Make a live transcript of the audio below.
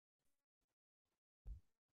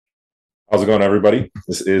How's it going, everybody?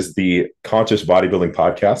 This is the Conscious Bodybuilding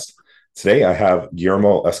Podcast. Today, I have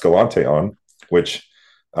Guillermo Escalante on, which,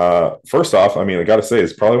 first off, I got to say,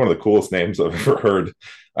 is probably one of the coolest names I've ever heard.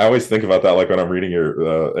 I always think about that, like when I'm reading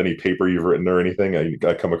your any paper you've written or anything.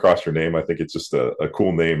 I come across your name. I think it's just a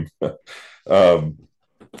cool name. um,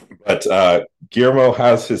 but Guillermo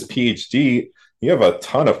has his PhD. You have a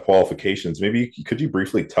ton of qualifications. Maybe could you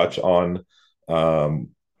briefly touch on,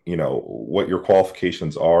 um, what your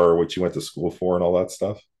qualifications are, what you went to school for, and all that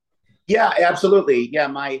stuff? Yeah, absolutely. Yeah,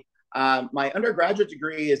 my undergraduate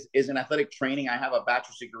degree is in athletic training. I have a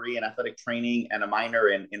bachelor's degree in athletic training and a minor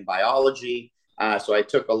in biology. So I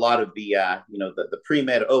took a lot of the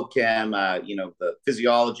pre-med OChem, the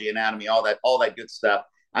physiology, anatomy, all that good stuff.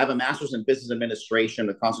 I have a master's in business administration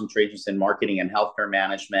with concentrations in marketing and healthcare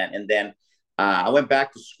management. And then I went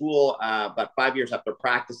back to school about 5 years after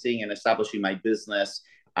practicing and establishing my business.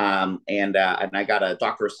 And I got a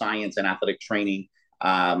doctor of science in athletic training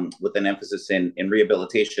with an emphasis in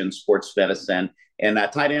rehabilitation, sports medicine, and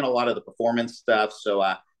tied in a lot of the performance stuff. So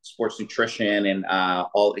sports nutrition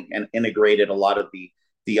and integrated a lot of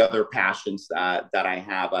the other passions that I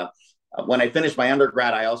have. When I finished my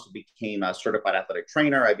undergrad, I also became a certified athletic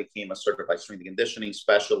trainer. I became a certified strength and conditioning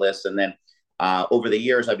specialist, and then over the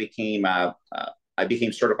years, I became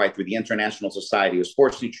certified through the International Society of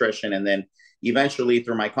Sports Nutrition, and then eventually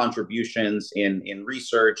through my contributions in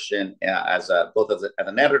research and both as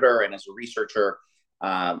an editor and as a researcher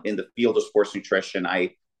in the field of sports nutrition,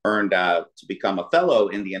 I earned to become a fellow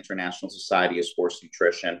in the International Society of Sports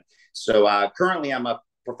Nutrition. So currently I'm a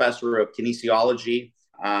professor of kinesiology.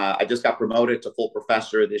 I just got promoted to full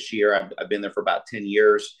professor this year. I've been there for about 10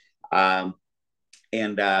 years.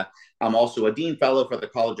 And I'm also a Dean Fellow for the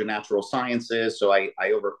College of Natural Sciences. So I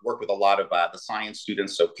work with a lot of the science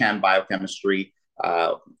students, so chem, biochemistry,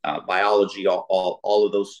 biology, all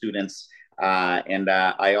of those students. And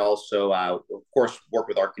I also, of course, work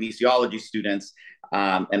with our kinesiology students.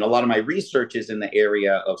 And a lot of my research is in the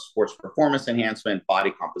area of sports performance enhancement,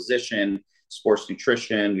 body composition, sports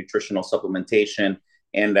nutrition, nutritional supplementation,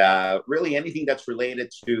 and really anything that's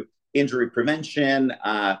related to injury prevention,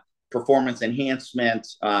 performance enhancement,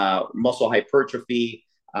 muscle hypertrophy,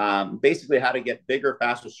 basically how to get bigger,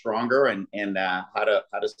 faster, stronger, and how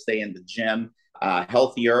to stay in the gym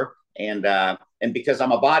healthier. And because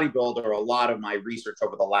I'm a bodybuilder, a lot of my research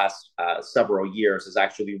over the last several years has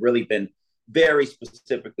actually really been very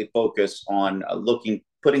specifically focused on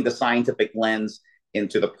putting the scientific lens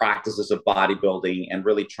into the practices of bodybuilding and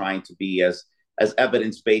really trying to be as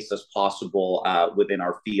evidence-based as possible within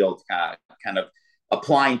our field, kind of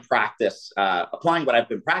applying what I've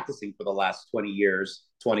been practicing for the last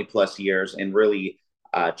 20 plus years, and really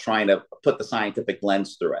trying to put the scientific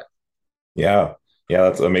lens through it. Yeah, yeah,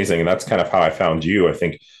 that's amazing, and that's kind of how I found you. I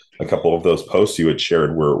think a couple of those posts you had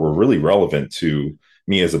shared were really relevant to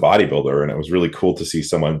me as a bodybuilder, and it was really cool to see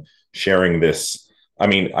someone sharing this.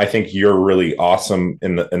 I think you're really awesome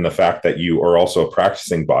in the fact that you are also a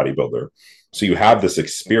practicing bodybuilder, so you have this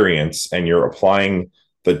experience and you're applying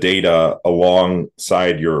the data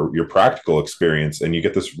alongside your practical experience, and you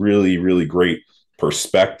get this really, really great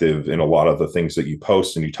perspective in a lot of the things that you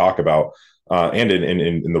post and you talk about, and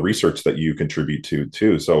in the research that you contribute to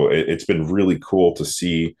too. So it's been really cool to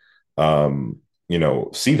see,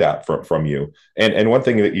 see that from you. And one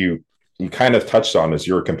thing that you kind of touched on is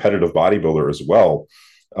you're a competitive bodybuilder as well.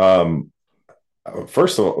 Um,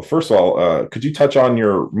 first of all, could you touch on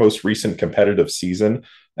your most recent competitive season?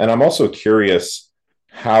 And I'm also curious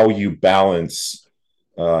how you balance,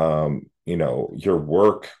 your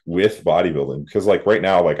work with bodybuilding, because like right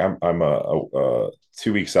now, like I'm a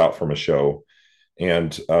 2 weeks out from a show,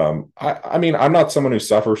 and I'm not someone who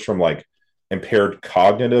suffers from like impaired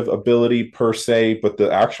cognitive ability per se, but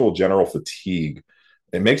the actual general fatigue,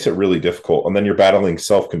 it makes it really difficult, and then you're battling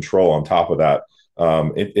self-control on top of that.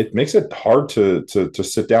 It makes it hard to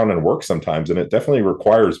sit down and work sometimes, and it definitely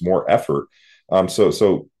requires more effort.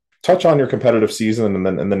 So touch on your competitive season,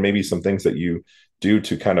 and then maybe some things that you do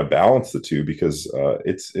to kind of balance the two, because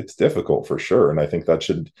it's difficult for sure, and I think that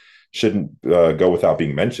shouldn't go without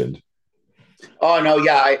being mentioned. Oh no,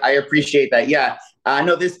 yeah, I appreciate that. Yeah, I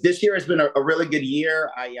know this year has been a really good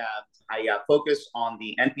year. I focused on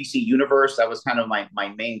the NPC universe. That was kind of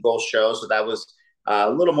my main goal show. So that was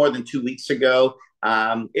a little more than 2 weeks ago.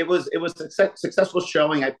 It was a successful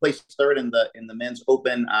showing. I placed third in the men's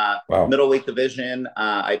open Wow. middleweight division.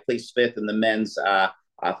 I placed fifth in the men's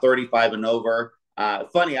 35 and over.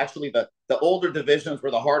 Funny, actually, the older divisions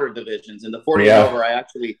were the harder divisions. In the 40 and Yeah. over, I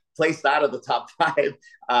actually placed out of the top five.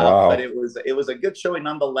 But Wow. it was a good showing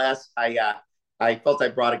nonetheless. I felt I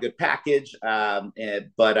brought a good package,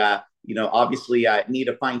 but obviously I need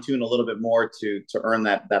to fine tune a little bit more to earn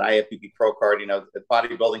that IFBB Pro card. The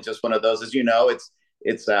bodybuilding just one of those, as you know, it's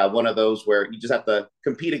one of those where you just have to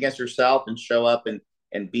compete against yourself and show up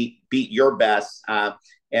and beat your best.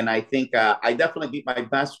 And I think I definitely beat my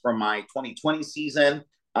best from my 2020 season.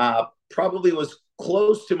 Probably was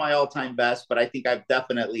close to my all-time best, but I think I've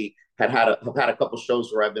definitely have had a couple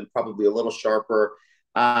shows where I've been probably a little sharper.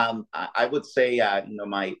 I would say,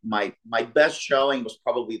 my best showing was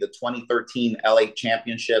probably the 2013 LA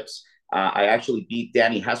Championships. I actually beat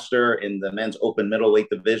Danny Hester in the men's open middleweight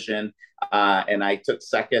division, and I took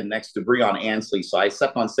second next to Breon Ansley. So I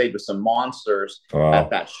stepped on stage with some monsters at Wow.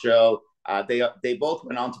 that show. They both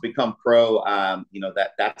went on to become pro.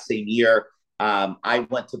 That same year. I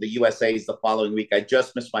went to the USA's the following week. I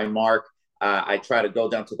just missed my mark. I tried to go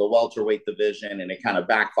down to the welterweight division, and it kind of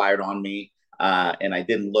backfired on me. And I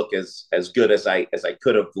didn't look as good as I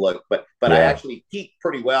could have looked, but I Yeah. actually peaked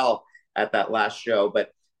pretty well at that last show.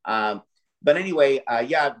 But anyway,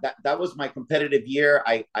 yeah, that was my competitive year.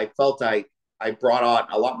 I felt I brought on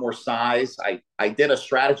a lot more size. I did a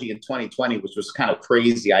strategy in 2020, which was kind of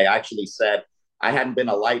crazy. I actually said I hadn't been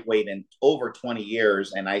a lightweight in over 20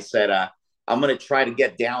 years, and I said I'm going to try to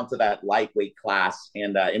get down to that lightweight class.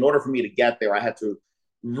 And in order for me to get there, I had to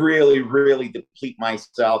really, really deplete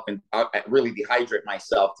myself and really dehydrate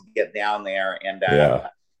myself to get down there. And Yeah.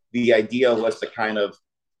 the idea was to kind of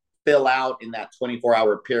fill out in that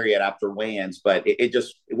 24-hour period after weigh-ins, but it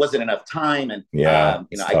wasn't enough time, and Yeah.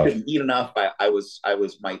 It's I tough. couldn't eat enough. I was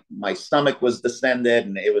my stomach was distended,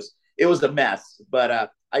 and it was a mess.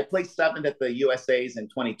 But I placed seventh at the USA's in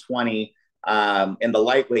 2020 in the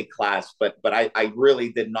lightweight class, but I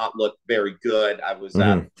really did not look very good. I was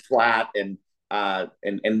Hmm. flat and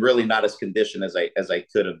really not as conditioned as I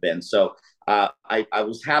could have been. So I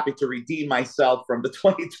was happy to redeem myself from the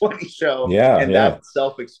 2020 show Yeah. and that Yeah.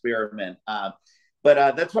 self experiment.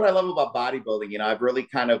 But that's what I love about bodybuilding. I've really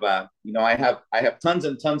kind of, I have tons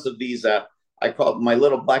and tons of these. I call it my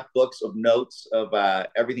little black books of notes of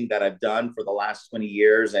everything that I've done for the last 20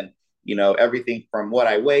 years, and everything from what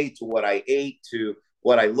I weigh to what I ate to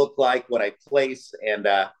what I look like, what I place, and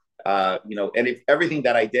if everything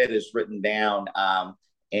that I did is written down,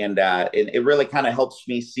 and it really kind of helps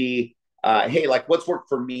me see, hey, like what's worked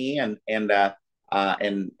for me, and how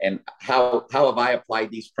have I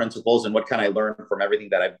applied these principles, and what can I learn from everything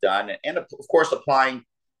that I've done, and of course applying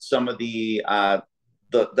some of the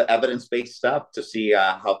evidence based stuff to see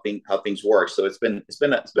how things work. So it's been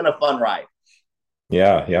a fun ride.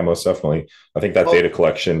 Yeah. Yeah. Most definitely. I think that Well, data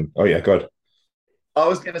collection. Oh yeah. Good. I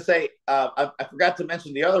was going to say, I forgot to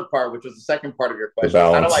mention the other part, which was the second part of your The question, is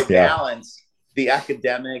how do balance. I Yeah. balance the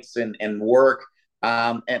academics and work?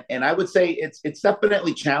 And I would say it's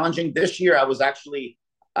definitely challenging. This year, I was actually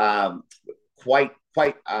quite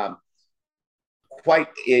I'm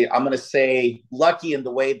going to say lucky in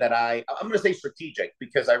the way that I'm going to say strategic,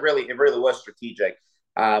 because it really was strategic.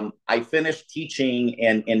 I finished teaching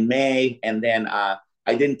in May, and then I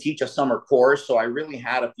didn't teach a summer course, so I really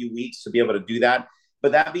had a few weeks to be able to do that.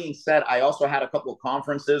 But that being said, I also had a couple of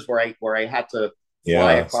conferences where I had to fly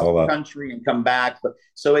Yeah. across Saw the that. country and come back. But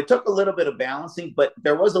so it took a little bit of balancing, but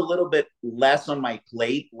there was a little bit less on my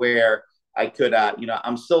plate where I could,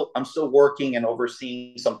 I'm still working and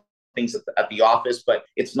overseeing some things at the office, but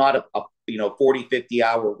it's not a 40, 50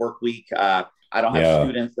 hour work week. I don't have Yeah.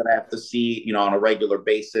 students that I have to see, on a regular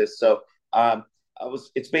basis. So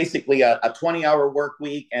it's basically a 20-hour work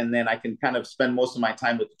week, and then I can kind of spend most of my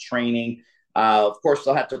time with the training. Of course,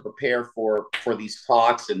 I'll have to prepare for these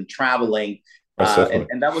talks and traveling, Most and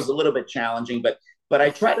definitely. that was a little bit challenging. But I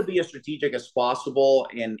try to be as strategic as possible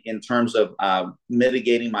in terms of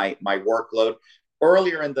mitigating my workload.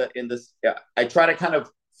 Earlier in this, I try to kind of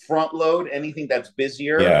front load anything that's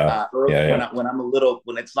busier Yeah. Yeah. when Yeah.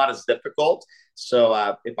 when it's not as difficult. So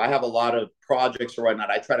if I have a lot of projects or whatnot,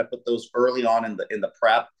 I try to put those early on in the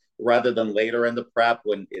prep rather than later in the prep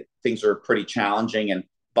when things are pretty challenging and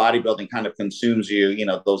bodybuilding kind of consumes you,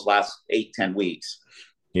 those last 8, 10 weeks.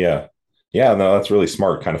 Yeah. Yeah. No, that's really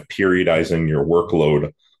smart. Kind of periodizing your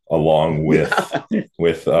workload along with Yeah,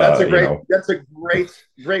 with that's a you great know that's a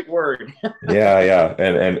great word. Yeah, yeah,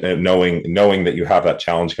 and knowing that you have that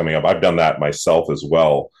challenge coming up. I've done that myself as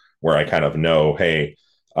well, where I kind of know, hey,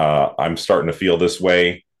 I'm starting to feel this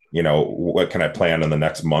way. What can I plan in the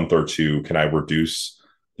next month or two? Can I reduce,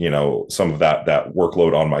 some of that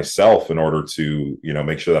workload on myself in order to,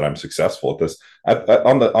 make sure that I'm successful at this.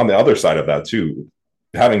 On the other side of that too,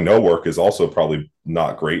 having no work is also probably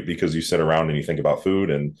not great because you sit around and you think about food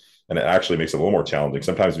and it actually makes it a little more challenging.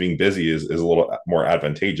 Sometimes being busy is a little more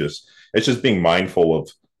advantageous. It's just being mindful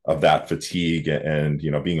of of that fatigue and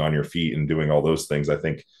being on your feet and doing all those things, I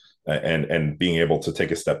think, and being able to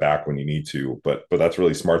take a step back when you need to. But that's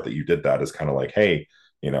really smart that you did that. Is kind of like, hey,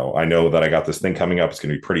 I know that I got this thing coming up. It's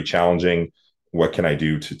going to be pretty challenging. What can I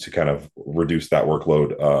do to kind of reduce that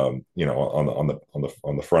workload,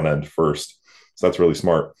 on the front end first? So that's really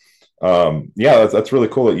smart. Yeah, that's really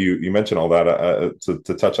cool that you mentioned all that.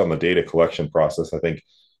 To touch on the data collection process, I think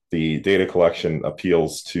the data collection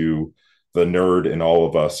appeals to the nerd in all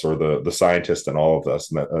of us, or the scientist in all of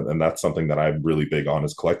us, and that's something that I'm really big on,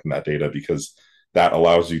 is collecting that data, because that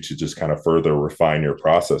allows you to just kind of further refine your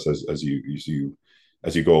process as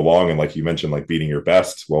you go along. And like you mentioned, like beating your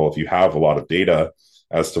best. Well, if you have a lot of data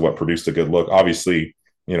as to what produced a good look, obviously,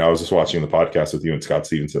 I was just watching the podcast with you and Scott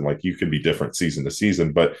Stevenson. Like, you can be different season to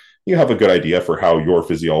season, but you have a good idea for how your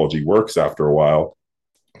physiology works after a while,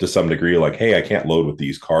 to some degree. Like, hey, I can't load with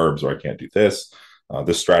these carbs, or I can't do this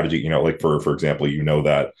strategy. Like for example,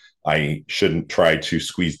 that I shouldn't try to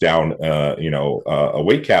squeeze down a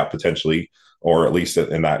weight cap potentially, or at least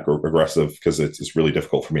in that aggressive, because it's really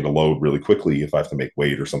difficult for me to load really quickly if I have to make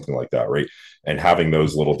weight or something like that, right? And having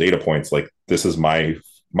those little data points, like, this is my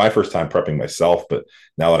first time prepping myself, but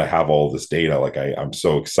now that I have all this data, like, I'm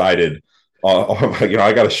so excited.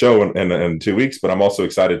 I got a show in 2 weeks, but I'm also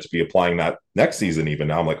excited to be applying that next season. Even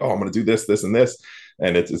now, I'm like, oh, I'm going to do this, this, and this,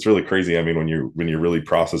 and it's really crazy. I mean, when you're really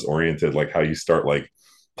process oriented, like how you start like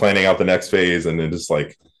planning out the next phase, and then just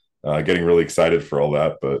like getting really excited for all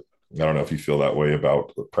that. But I don't know if you feel that way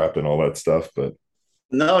about prep and all that stuff, but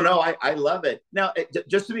No, I love it. Now,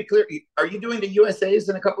 just to be clear, are you doing the USA's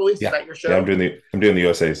in a couple of weeks? Is yeah, that your yeah, I'm show? doing the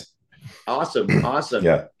USA's. Awesome, awesome.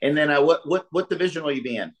 Yeah, And then what division will you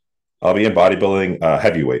be in? I'll be in bodybuilding,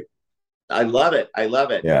 heavyweight. I love it. I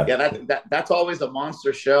love it. Yeah, Yeah, that's always a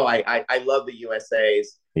monster show. I love the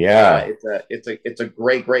USA's. yeah, It's a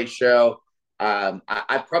great show.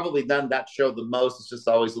 I've probably done that show the most. It's just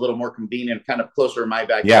always a little more convenient, kind of closer in my yeah.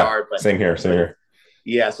 backyard. But Same here, same but here.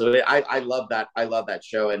 yeah, so I love that. I love that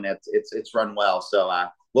show, and it's run well. So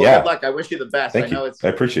well, good Yeah, luck. I wish you the best. thank you. I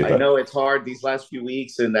appreciate I that. know it's hard these last few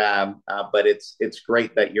weeks, and but it's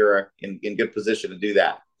great that you're in good position to do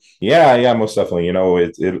that. Yeah, yeah, most definitely.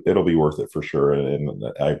 It'll be worth it for sure. And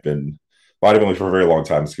I've been bodybuilding for a very long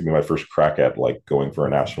time. It's gonna be my first crack at like going for a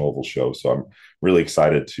national level show. So I'm really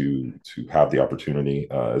excited to have the opportunity.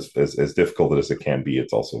 As difficult as it can be,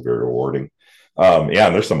 it's also very rewarding. Yeah,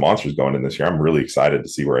 and there's some monsters going in this year. I'm really excited to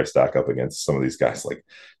see where I stack up against some of these guys. Like,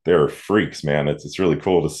 they're freaks, man. It's really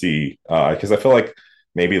cool to see, because I feel like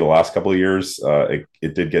maybe the last couple of years,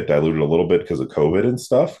 it did get diluted a little bit because of COVID and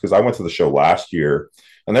stuff. Because I went to the show last year,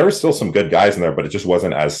 and there were still some good guys in there, but it just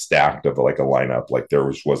wasn't as stacked of like a lineup. Like,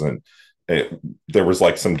 wasn't it, there was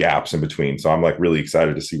like some gaps in between. So I'm like really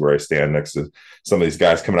excited to see where I stand next to some of these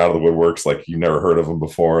guys coming out of the woodworks. Like, you've never heard of them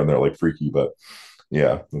before, and they're like freaky. But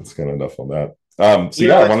yeah, that's kind of enough on that. So yeah, I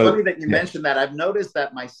It's want funny to. that you Yeah, mentioned that. I've noticed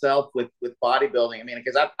that myself with bodybuilding. I mean,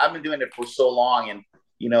 because I've been doing it for so long, and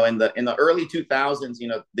in the early 2000s,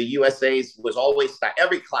 the USA's was always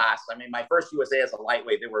every class. I mean, my first USA as a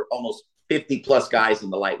lightweight, there were almost 50 plus guys in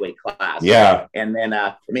the lightweight class, yeah, and then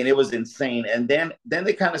I mean, it was insane. And then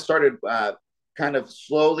they kind of started. Kind of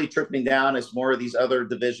slowly trickling down as more of these other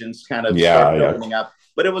divisions kind of yeah, started yeah. opening up,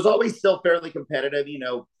 but it was always still fairly competitive,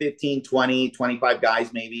 15, 20, 25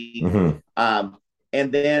 guys maybe. Mm-hmm.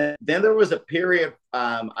 And then there was a period,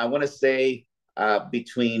 I want to say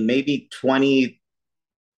between maybe 2014-ish,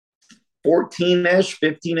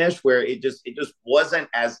 15-ish, where it just wasn't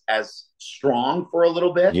as strong for a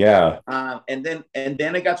little bit. Yeah, And then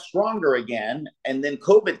it got stronger again, and then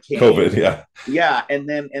COVID came. COVID. Yeah, Yeah, and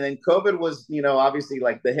then COVID was, obviously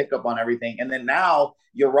like the hiccup on everything. And then now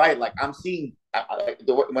you're right. Like, I'm seeing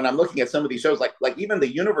when I'm looking at some of these shows, like even the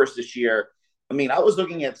universe this year. I mean, I was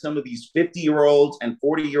looking at some of these 50-year-olds and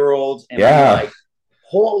 40-year-olds, and I mean, yeah. like,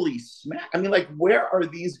 holy smack! I mean, like, where are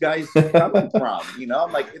these guys coming from?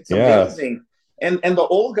 I'm like, it's Yeah, amazing. And the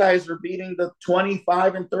old guys are beating the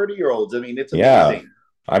 25 and 30-year-olds. I mean, it's yeah. amazing.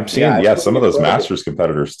 I'm Yeah, seeing, it's yeah, some pretty of those incredible. Masters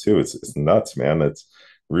competitors too. It's nuts, man. It's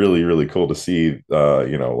really, really cool to see,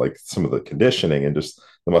 like some of the conditioning and just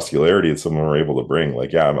the muscularity that some of them are able to bring.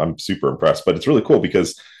 Like, yeah, I'm super impressed. But it's really cool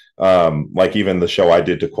because, like, even the show I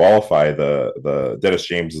did to qualify, the Dennis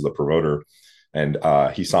James is the promoter, and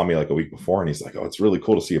he saw me like a week before, and he's like, "Oh, it's really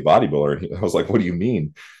cool to see a bodybuilder." And I was like, "What do you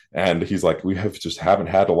mean?" And he's like, "We haven't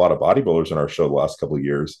had a lot of bodybuilders in our show the last couple of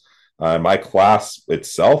years." My class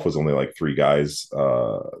itself was only like three guys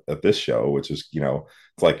at this show, which is,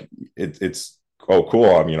 it's like it's oh cool.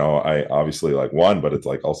 I obviously like won, but it's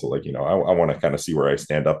like also like I want to kind of see where I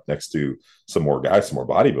stand up next to some more guys, some more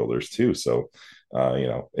bodybuilders too. So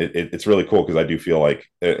it's really cool because I do feel like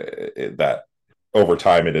that over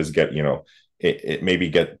time it is it maybe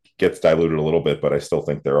gets diluted a little bit, but I still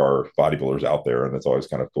think there are bodybuilders out there, and it's always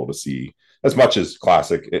kind of cool to see as much as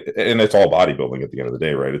classic, and it's all bodybuilding at the end of the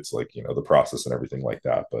day, right? It's like, the process and everything like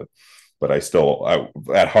that, but I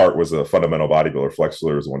at heart was a fundamental bodybuilder.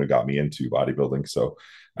 Flexler is the one who got me into bodybuilding, so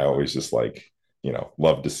I always just like,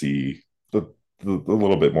 love to see the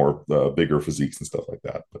little bit more bigger physiques and stuff like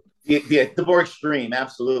that. But the more extreme,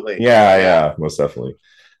 absolutely. yeah, Yeah. yeah, most definitely.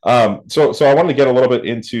 So I wanted to get a little bit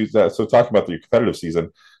into that. So talking about the competitive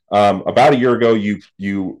season, about a year ago,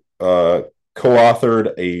 you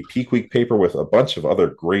co-authored a peak week paper with a bunch of other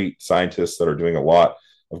great scientists that are doing a lot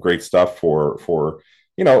of great stuff for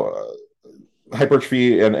you know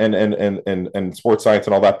hypertrophy and sports science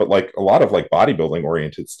and all that, but like a lot of like bodybuilding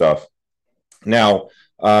oriented stuff. Now,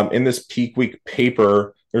 in this peak week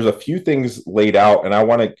paper, there's a few things laid out, and I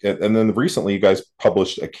want to. And then recently, you guys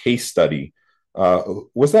published a case study.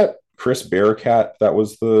 Was that Chris Bearcat? That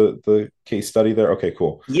was the case study there. Okay,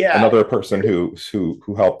 cool. Yeah. Another person who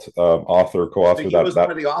helped So co-author he was one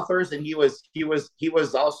that. of the authors, and he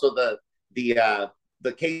was also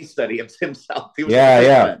the case study of himself. He was a Yeah,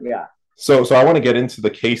 yeah. participant. Yeah. So I want to get into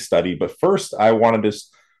the case study, but first I wanted to.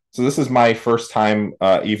 So this is my first time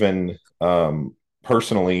even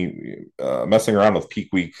personally messing around with peak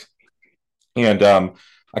week, and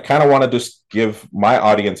I kind of want to just give my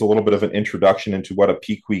audience a little bit of an introduction into what a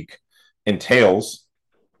peak week entails.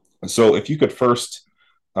 So if you could first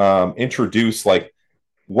introduce like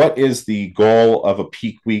what is the goal of a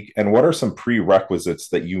peak week and what are some prerequisites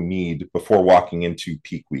that you need before walking into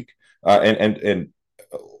peak week, and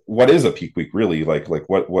what is a peak week really, like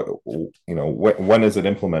what when is it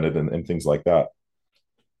implemented, and things like that.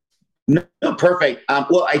 No, no, perfect.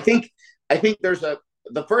 Well, I think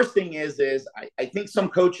the first thing is I think some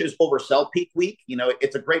coaches oversell peak week.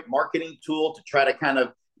 It's a great marketing tool to try to kind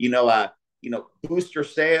of boost your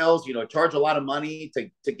sales. Charge a lot of money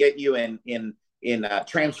to get you in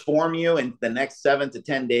transform you in the next 7 to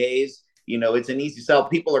 10 days. It's an easy sell.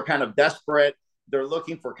 People are kind of desperate. They're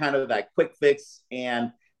looking for kind of that quick fix,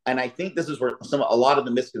 and I think this is where a lot of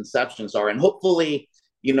the misconceptions are. And hopefully,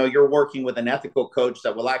 you're working with an ethical coach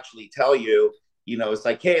that will actually tell you, it's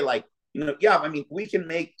like, hey, like, yeah, I mean, we can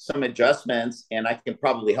make some adjustments and I can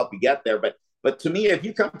probably help you get there. But to me, if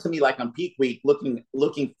you come to me like on peak week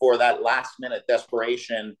looking for that last minute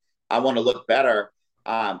desperation, I want to look better.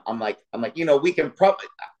 I'm like, we can probably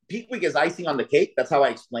peak week is icing on the cake. That's how I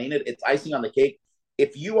explain it. It's icing on the cake.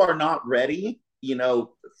 If you are not ready,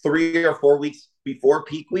 3 or 4 weeks before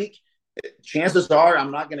peak week, chances are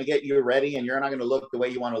I'm not going to get you ready and you're not going to look the way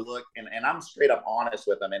you want to look. And I'm straight up honest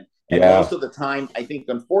with them. And Yeah. most of the time, I think,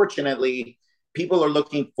 unfortunately, people are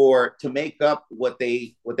looking for to make up what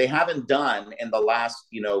they haven't done in the last,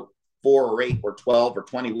 4 or 8 or 12 or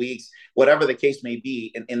 20 weeks, whatever the case may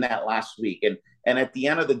be in that last week. And at the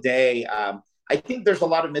end of the day, I think there's a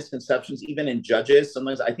lot of misconceptions, even in judges.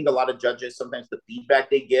 Sometimes I think a lot of judges, sometimes the feedback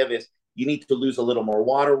they give is you need to lose a little more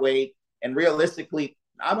water weight. And realistically,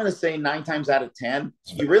 I'm going to say 9 times out of 10,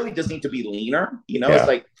 you really just need to be leaner. It's Yeah.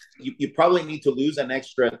 like you probably need to lose an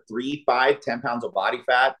extra 3, 5, 10 pounds of body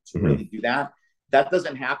fat to Mm-hmm. really do that. That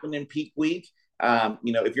doesn't happen in peak week.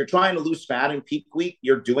 If you're trying to lose fat in peak week,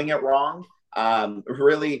 you're doing it wrong.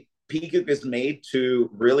 Really, peak week is made to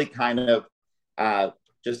really kind of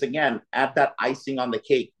just, again, add that icing on the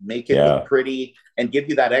cake, make it look Yeah. pretty, and give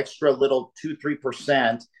you that extra little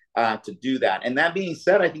 2-3% to do that. And that being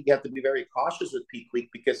said, I think you have to be very cautious with peak week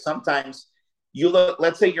because sometimes you look,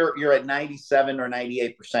 let's say you're at 97 or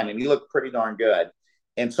 98% and you look pretty darn good.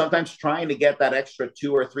 And sometimes trying to get that extra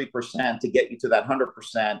 2 or 3% to get you to that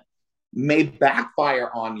 100% may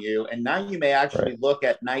backfire on you. And now you may Right. actually look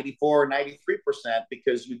at 94 or 93%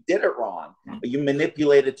 because you did it wrong. You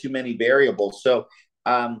manipulated too many variables. So,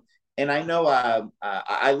 and I know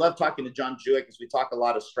I love talking to John Jewett because we talk a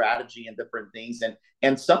lot of strategy and different things.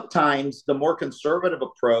 And sometimes the more conservative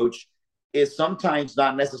approach is sometimes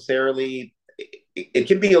not necessarily. It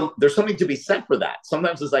can be there's something to be said for that.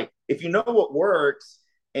 Sometimes it's like if you know what works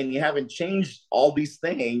and you haven't changed all these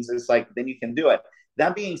things, it's like then you can do it.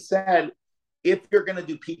 That being said, if you're going to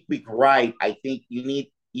do peak week right, I think you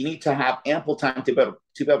need to have ample time to be able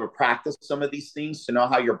to practice some of these things to know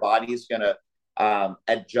how your body is going to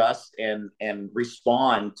adjust and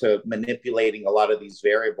respond to manipulating a lot of these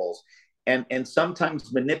variables. And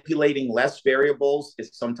sometimes manipulating less variables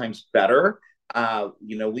is sometimes better.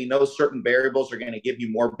 We know certain variables are going to give you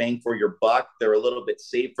more bang for your buck. They're a little bit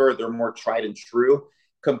safer. They're more tried and true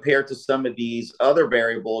compared to some of these other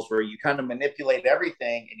variables where you kind of manipulate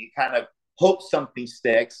everything and you kind of hope something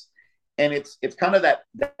sticks. and it's kind of that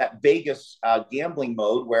Vegas gambling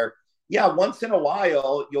mode where, yeah, once in a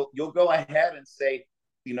while you'll go ahead and say,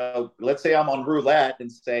 let's say I'm on roulette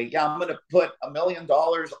and say, yeah, I'm going to put $1 million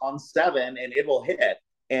on seven and it will hit,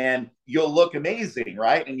 and you'll look amazing,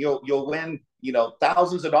 right? And you'll win,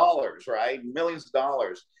 thousands of dollars, right? Millions of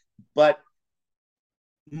dollars. But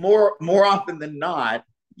more often than not,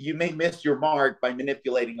 you may miss your mark by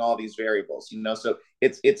manipulating all these variables. So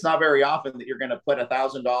it's not very often that you're going to put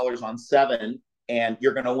 $1,000 on seven and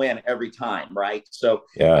you're going to win every time, right? So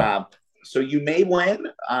Yeah. so you may win,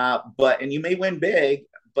 and you may win big,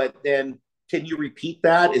 but then can you repeat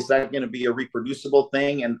that? Is that going to be a reproducible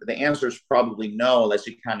thing? And the answer is probably no, unless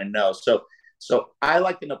you kind of know. So I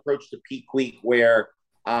like an approach to peak week where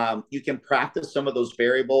you can practice some of those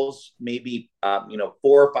variables, maybe 4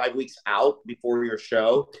 or 5 weeks out before your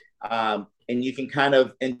show, and you can kind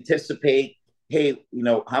of anticipate, hey,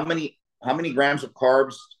 how many grams of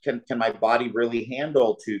carbs can my body really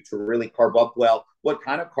handle to really carb up well? What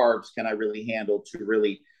kind of carbs can I really handle to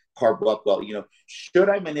really carb up well? Should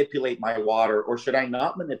I manipulate my water or should I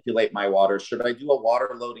not manipulate my water? Should I do a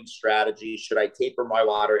water loading strategy? Should I taper my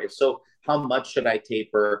water? If so, how much should I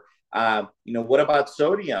taper? What about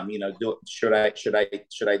sodium? Should I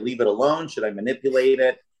leave it alone? Should I manipulate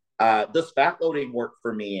it? Does fat loading work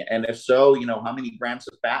for me? And if so, how many grams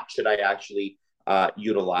of fat should I actually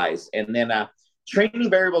utilize? And then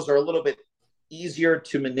training variables are a little bit easier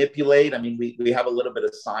to manipulate. I mean, we have a little bit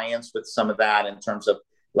of science with some of that in terms of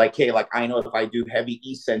like, hey, like I know if I do heavy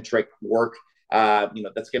eccentric work,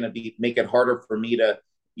 that's going to make it harder for me to.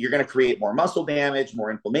 You're going to create more muscle damage, more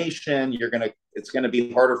inflammation. It's going to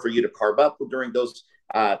be harder for you to carb up during those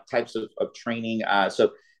types of training.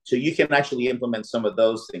 So you can actually implement some of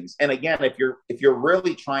those things. And again, if you're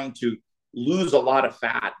really trying to lose a lot of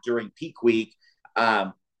fat during peak week,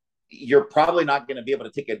 you're probably not going to be able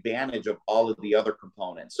to take advantage of all of the other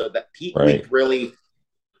components. So that peak week really,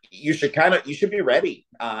 you should be ready,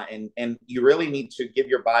 and you really need to give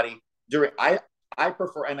your body during. I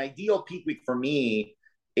prefer an ideal peak week for me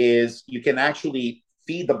is you can actually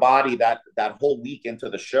feed the body that whole week into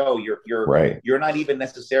the show. You're not even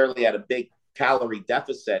necessarily at a big calorie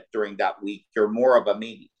deficit during that week. You're more of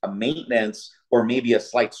maybe a maintenance or maybe a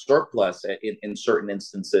slight surplus in certain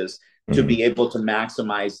instances to be able to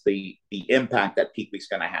maximize the impact that peak week's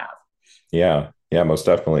going to have. Yeah, most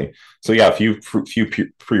definitely. So yeah, a few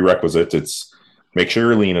prerequisites. It's make sure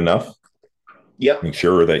you're lean enough. Yep. Make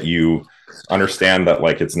sure that you understand that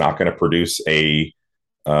like it's not going to produce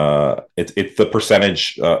it's the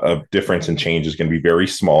percentage of difference and change is going to be very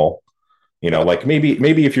small. Like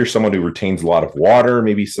maybe if you're someone who retains a lot of water,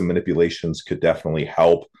 maybe some manipulations could definitely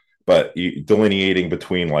help. But delineating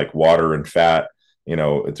between like water and fat,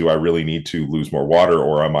 do I really need to lose more water,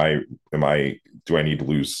 or do I need to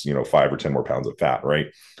lose 5 or 10 more pounds of fat, right?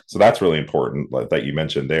 So that's really important that you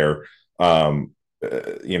mentioned there.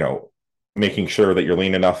 Making sure that you're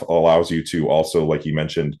lean enough allows you to also, like you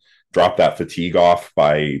mentioned, drop that fatigue off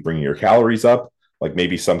by bringing your calories up. Like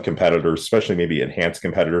maybe some competitors, especially maybe enhanced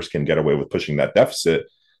competitors, can get away with pushing that deficit,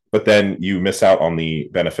 but then you miss out on the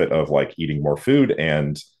benefit of like eating more food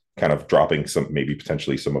and kind of dropping maybe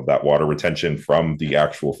potentially some of that water retention from the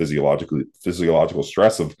actual physiological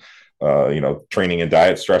stress of training and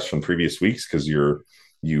diet stress from previous weeks, because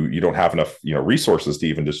you don't have enough resources to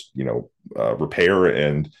even just repair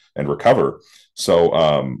and recover. So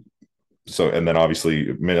and then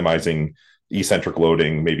obviously minimizing eccentric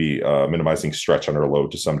loading, maybe minimizing stretch under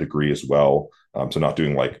load to some degree as well. So not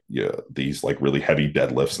doing like these like really heavy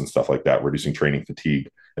deadlifts and stuff like that, reducing training fatigue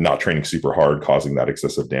and not training super hard, causing that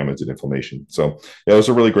excessive damage and inflammation. So yeah, those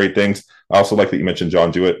are really great things. I also like that you mentioned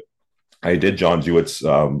John Jewett. I did John Jewett's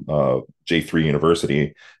J3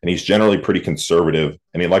 University, and he's generally pretty conservative,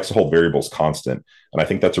 and he likes to hold variables constant. And I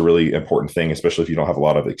think that's a really important thing, especially if you don't have a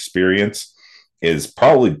lot of experience, is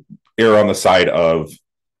probably err on the side of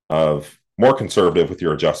more conservative with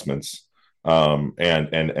your adjustments.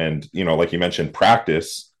 And like you mentioned,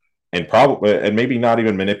 practice and maybe not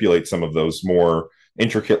even manipulate some of those more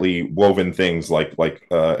intricately woven things. Like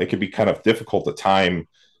it could be kind of difficult to time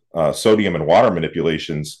sodium and water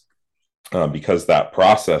manipulations. Because that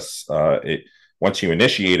process, once you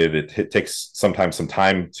initiate it, it takes sometimes some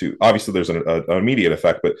time to. Obviously, there's an immediate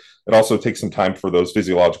effect, but it also takes some time for those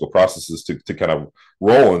physiological processes to kind of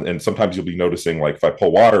roll. And sometimes you'll be noticing, like if I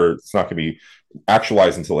pull water, it's not going to be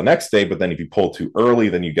actualized until the next day. But then if you pull too early,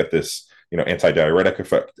 then you get this antidiuretic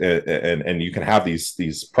effect, and you can have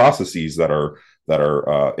these processes that are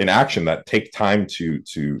in action that take time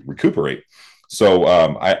to recuperate. So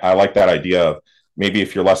I like that idea of, maybe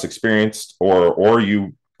if you're less experienced or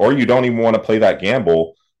you don't even want to play that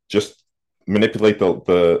gamble, just manipulate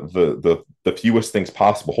the fewest things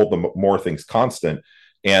possible, hold the more things constant.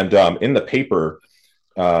 And in the paper,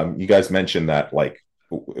 you guys mentioned that like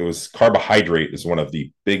it was carbohydrate is one of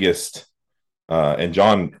the biggest, and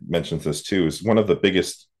John mentions this too, is one of the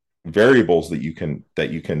biggest variables that you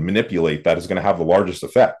can manipulate that is going to have the largest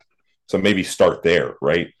effect. So maybe start there,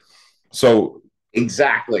 right? So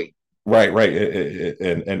Exactly. right,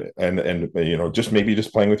 just maybe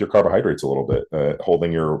just playing with your carbohydrates a little bit,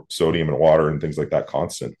 holding your sodium and water and things like that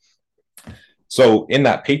constant. So in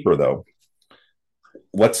that paper, though,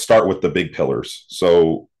 let's start with the big pillars.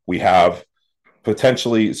 So we have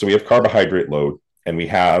we have carbohydrate load and we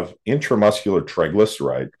have intramuscular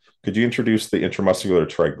triglyceride. Could you introduce the intramuscular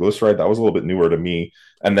triglyceride? That was a little bit newer to me.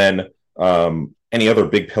 And then any other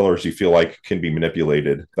big pillars you feel like can be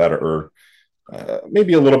manipulated that are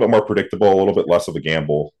maybe a little bit more predictable, a little bit less of a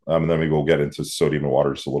gamble. And then maybe we'll get into sodium and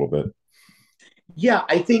water just a little bit. Yeah,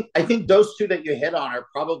 I think those two that you hit on are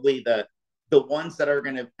probably the ones that are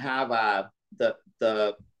going to have the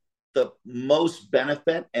the the most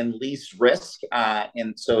benefit and least risk,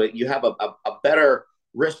 and so you have a better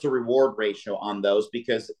risk to reward ratio on those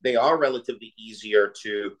because they are relatively easier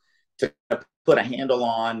to put a handle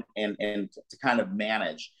on and to kind of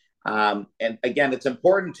manage. And again, it's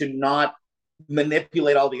important to not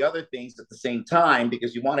manipulate all the other things at the same time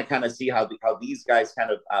because you want to kind of see how these guys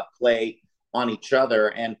kind of play on each other.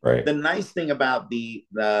 And Right. the nice thing about the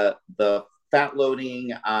fat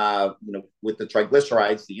loading, with the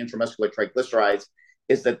triglycerides, the intramuscular triglycerides,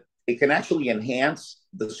 is that it can actually enhance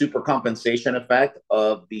the supercompensation effect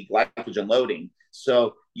of the glycogen loading.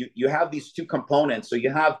 So you have these two components. So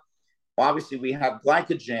you have obviously we have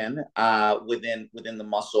glycogen within the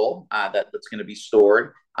muscle that's going to be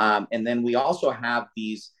stored, and then we also have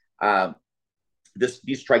these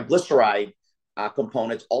triglyceride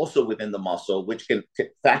components also within the muscle, which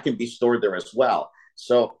fat can be stored there as well.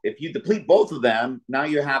 So if you deplete both of them, now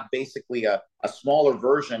you have basically a smaller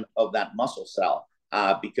version of that muscle cell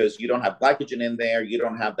because you don't have glycogen in there, you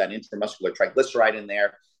don't have that intramuscular triglyceride in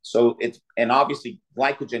there. So and obviously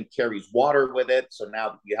glycogen carries water with it. So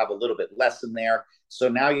now you have a little bit less in there. So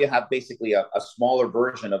now you have basically a smaller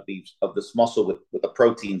version of this muscle with the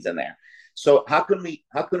proteins in there. So how can we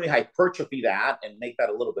hypertrophy that and make that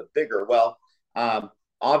a little bit bigger? Well,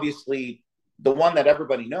 obviously the one that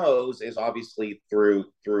everybody knows is obviously through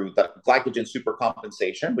the glycogen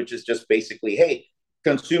supercompensation, which is just basically, hey,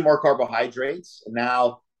 consume more carbohydrates.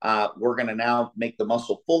 Now we're going to now make the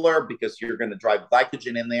muscle fuller because you're going to drive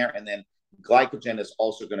glycogen in there, and then glycogen is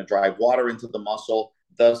also going to drive water into the muscle,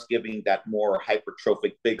 thus giving that more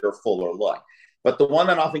hypertrophic, bigger, fuller look. But the one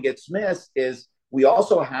that often gets missed is we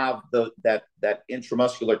also have that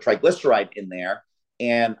intramuscular triglyceride in there,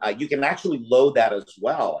 and you can actually load that as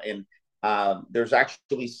well. And there's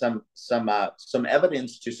actually some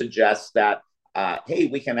evidence to suggest that hey,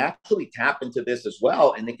 we can actually tap into this as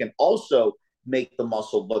well, and it can also make the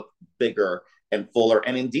muscle look bigger and fuller.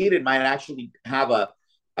 And indeed, it might actually have a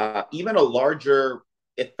even a larger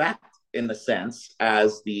effect in the sense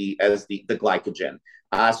as the glycogen.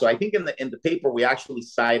 So I think in the paper we actually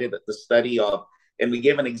cited the study of, and we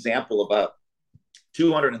gave an example of a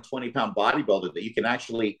 220-pound bodybuilder that you can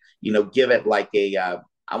actually give it like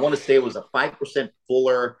I want to say it was a 5%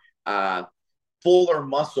 fuller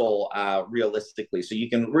muscle realistically. So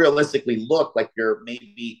you can realistically look like you're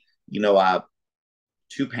maybe 2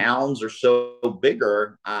 pounds or so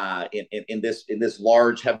bigger in this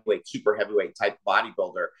large heavyweight, super heavyweight type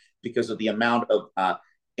bodybuilder because of the amount of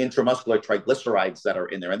intramuscular triglycerides that are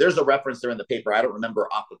in there. And there's a reference there in the paper. I don't remember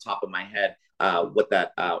off the top of my head what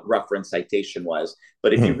that reference citation was,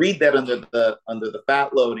 but if you read that under the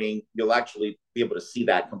fat loading, you'll actually be able to see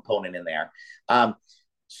that component in there.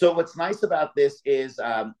 So what's nice about this is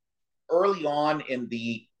early on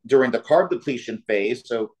during the carb depletion phase.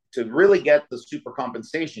 So to really get the super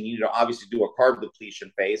compensation, you need to obviously do a carb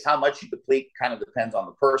depletion phase. How much you deplete kind of depends on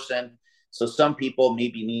the person. So some people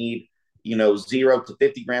maybe need 0 to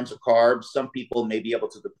 50 grams of carbs. Some people may be able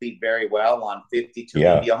to deplete very well on 50 to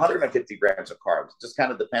Yeah. maybe 150 grams of carbs. It just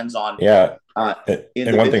kind of depends on Yeah. And one thing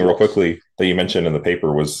real individuals. quickly that you mentioned in the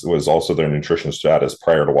paper was also their nutrition status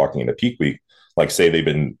prior to walking into peak week. Like say they've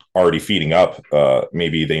been already feeding up,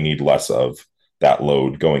 maybe they need less of that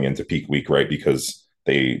load going into peak week, right? Because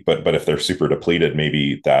but if they're super depleted,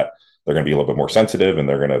 maybe that they're going to be a little bit more sensitive and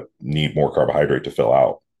they're going to need more carbohydrate to fill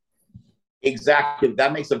out. Exactly.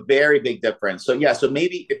 That makes a very big difference. So yeah, so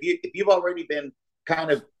maybe if you've already been kind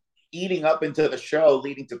of eating up into the show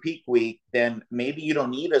leading to peak week, then maybe you don't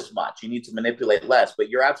need as much. You need to manipulate less. But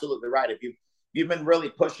you're absolutely right. If you've been really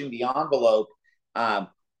pushing the envelope, um,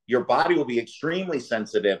 your body will be extremely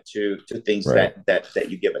sensitive to things Right. that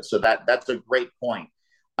you give it. So that's a great point.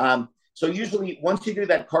 So usually once you do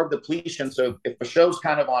that carb depletion, so if the show's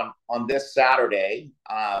kind of on this Saturday,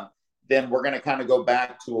 then we're going to kind of go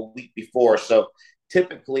back to a week before. So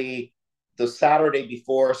typically the Saturday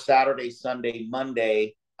before, Saturday, Sunday,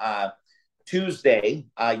 Monday, Tuesday,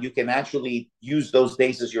 you can actually use those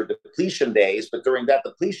days as your depletion days. But during that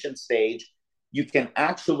depletion stage, you can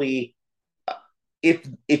actually,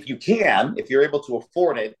 if you can, if you're able to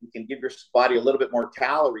afford it, you can give your body a little bit more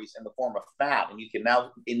calories in the form of fat, and you can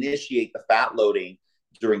now initiate the fat loading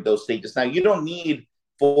during those stages. Now, you don't need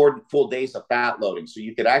 4 full days of fat loading, so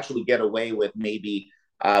you could actually get away with maybe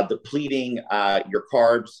depleting your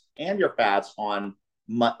carbs and your fats on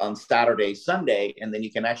Saturday, Sunday, and then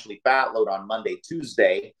you can actually fat load on Monday,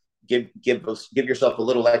 Tuesday. Give yourself a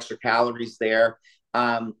little extra calories there,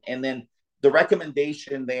 and then the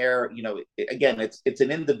recommendation there, again, it's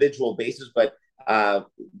an individual basis, but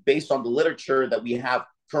based on the literature that we have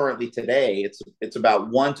currently today, it's about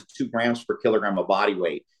 1 to 2 grams per kilogram of body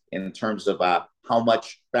weight in terms of how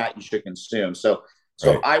much fat you should consume. So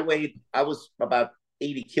Right. I was about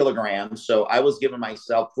 80 kilograms, so I was giving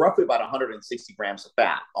myself roughly about 160 grams of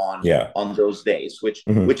fat Yeah. on those days,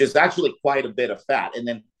 Hmm. which is actually quite a bit of fat. And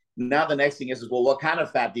then now the next thing is well, what kind of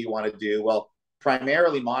fat do you want to do? Well,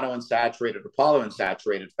 primarily monounsaturated or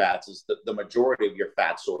polyunsaturated fats is the majority of your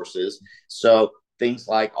fat sources. So things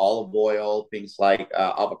like olive oil, things like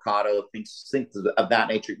avocado, things of that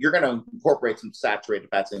nature. You're going to incorporate some saturated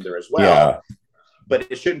fats in there as well, Yeah.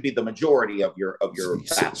 but it shouldn't be the majority of your fat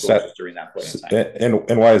Sat, sources during that point in time.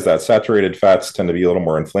 and why is that? Saturated fats tend to be a little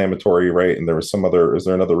more inflammatory, right? And there was some other. Is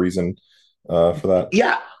there another reason for that?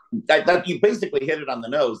 Yeah, that you basically hit it on the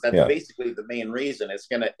nose. That's Yeah. basically the main reason. It's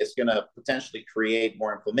gonna potentially create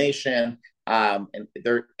more inflammation, and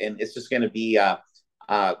it's just going to be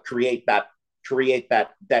create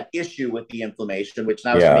that issue with the inflammation, which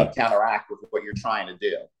now may Yeah. counteract with what you're trying to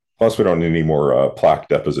do. Plus, we don't need any more plaque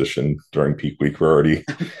deposition during peak week. We're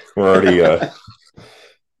already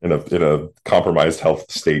in a compromised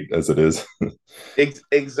health state as it is.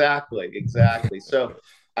 Exactly. So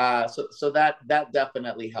that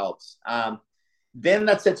definitely helps. Then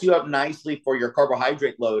that sets you up nicely for your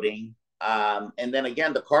carbohydrate loading. And then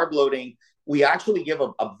again, the carb loading, we actually give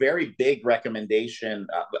a very big recommendation.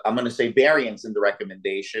 I'm going to say variance in the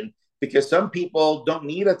recommendation because some people don't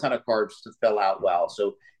need a ton of carbs to fill out well.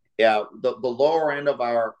 So yeah, the lower end of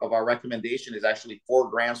our recommendation is actually 4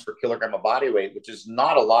 grams per kilogram of body weight, which is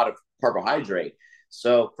not a lot of carbohydrate.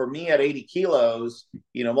 So for me at 80 kilos,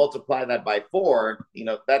 multiply that by 4,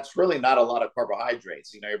 that's really not a lot of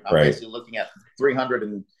carbohydrates. I'm Right. basically looking at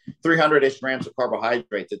 300-ish grams of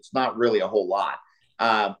carbohydrates. It's not really a whole lot.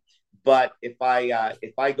 But if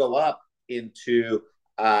I go up into,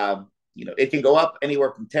 it can go up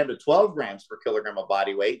anywhere from 10 to 12 grams per kilogram of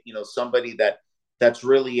body weight. Somebody that's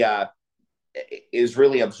really is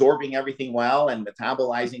really absorbing everything well and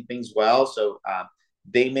metabolizing things well. So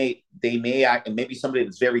they may and maybe somebody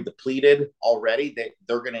that's very depleted already,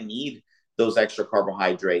 they're going to need those extra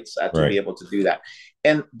carbohydrates to be Right. able to do that.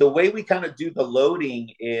 And the way we kind of do the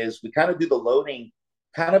loading is we kind of do the loading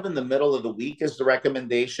kind of in the middle of the week is the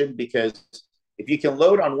recommendation, because if you can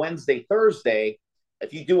load on Wednesday, Thursday,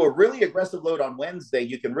 if you do a really aggressive load on Wednesday,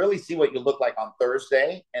 you can really see what you look like on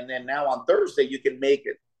Thursday. And then now on Thursday, you can make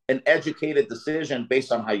an educated decision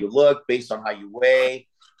based on how you look, based on how you weigh,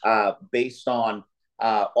 based on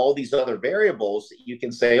all these other variables. You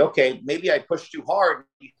can say, okay, maybe I pushed too hard.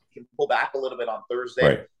 You can pull back a little bit on Thursday.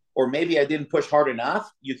 Right. Or maybe I didn't push hard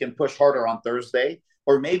enough. You can push harder on Thursday.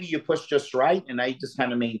 Or maybe you push just right and now you just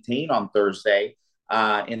kind of maintain on Thursday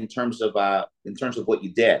in terms of what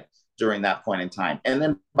you did during that point in time. And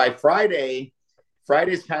then by Friday's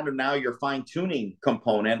kind of now your fine tuning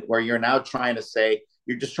component where you're now trying to say,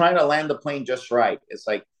 you're just trying to land the plane just right. It's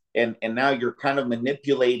like, and now you're kind of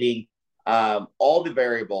manipulating all the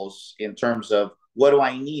variables in terms of what do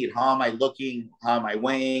I need? How am I looking? How am I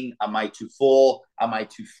weighing? Am I too full? Am I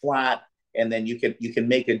too flat? And then you can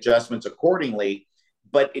make adjustments accordingly,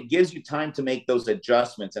 but it gives you time to make those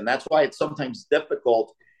adjustments. And that's why it's sometimes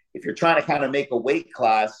difficult if you're trying to kind of make a weight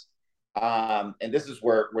class. And this is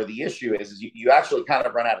where the issue is you actually kind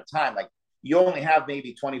of run out of time. Like you only have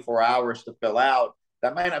maybe 24 hours to fill out.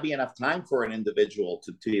 That might not be enough time for an individual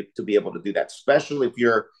to be able to do that, especially if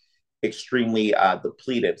you're extremely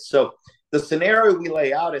depleted. So the scenario we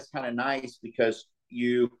lay out is kind of nice because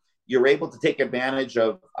you're able to take advantage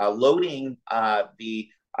of loading the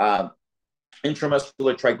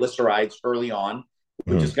intramuscular triglycerides early on,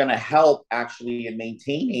 which Mm-hmm. is going to help actually in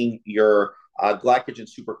maintaining your glycogen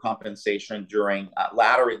supercompensation during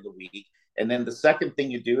later in the week. And then the second thing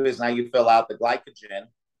you do is now you fill out the glycogen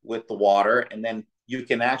with the water, and then you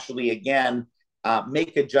can actually, again,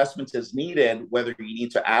 make adjustments as needed, whether you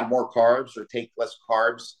need to add more carbs or take less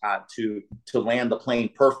carbs to land the plane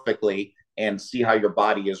perfectly and see how your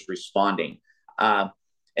body is responding.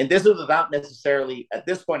 And this is without necessarily, at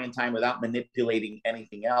this point in time, without manipulating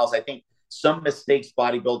anything else. I think some mistakes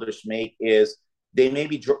bodybuilders make is they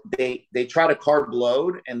maybe they try to carb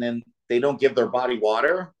load and then they don't give their body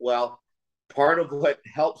water. Well, part of what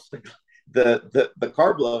helps the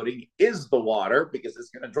carb loading is the water, because it's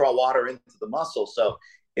going to draw water into the muscle. So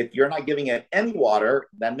if you're not giving it any water,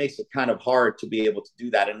 that makes it kind of hard to be able to do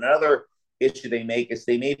that. And another issue they make is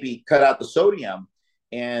they maybe cut out the sodium.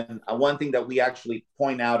 And one thing that we actually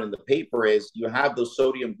point out in the paper is you have those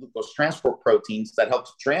sodium glucose transport proteins that help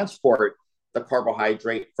to transport the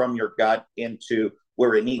carbohydrate from your gut into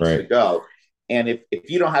where it needs to go. And if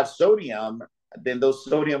you don't have sodium, then those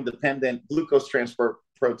sodium dependent glucose transport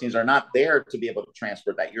proteins are not there to be able to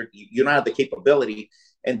transport that. You don't have the capability.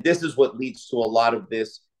 And this is what leads to a lot of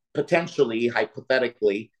this potentially,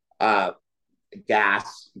 hypothetically,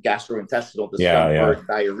 gastrointestinal discomfort,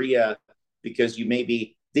 diarrhea, because you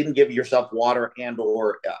maybe didn't give yourself water and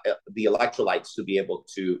or the electrolytes to be able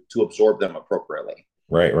to absorb them appropriately.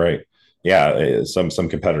 Right. Yeah, some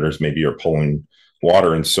competitors maybe are pulling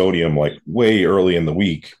water and sodium like way early in the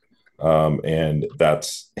week, and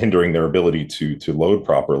that's hindering their ability to load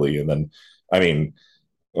properly. And then, I mean,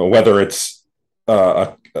 whether it's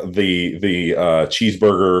the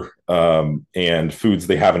cheeseburger and foods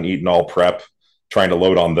they haven't eaten all prep, trying to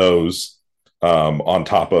load on those, on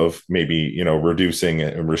top of maybe reducing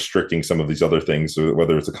and restricting some of these other things,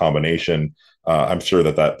 whether it's a combination. I'm sure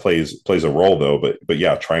that plays a role though. But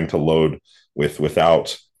yeah, trying to load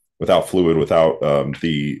without fluid, without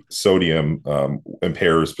the sodium,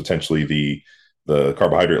 impairs potentially the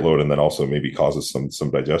carbohydrate load, and then also maybe causes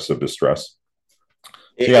some digestive distress.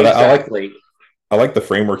 So yeah, exactly. I like the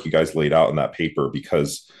framework you guys laid out in that paper,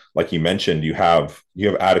 because like you mentioned, you have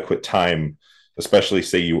adequate time, especially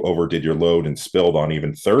say you overdid your load and spilled on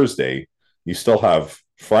even Thursday, you still have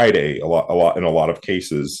Friday a lot of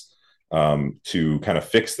cases, to kind of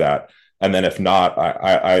fix that. And then if not,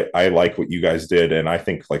 I like what you guys did. And I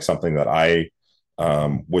think like something that I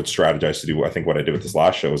would strategize to do, I think what I did with this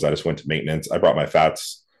last show is I just went to maintenance. I brought my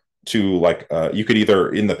fats to like, you could either,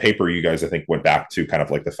 in the paper, you guys, I think, went back to kind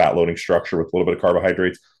of like the fat loading structure with a little bit of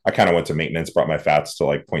carbohydrates. I kind of went to maintenance, brought my fats to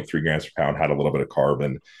like 0.3 grams per pound, had a little bit of carb,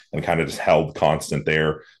 and kind of just held constant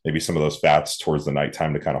there. Maybe some of those fats towards the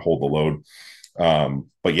nighttime to kind of hold the load.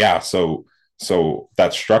 But yeah, so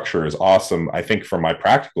that structure is awesome. I think from my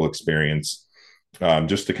practical experience,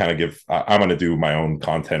 just to kind of give, I'm going to do my own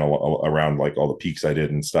content around like all the peaks I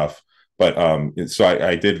did and stuff. But so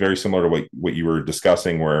I did very similar to what you were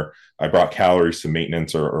discussing, where I brought calories to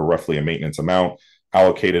maintenance, or roughly a maintenance amount,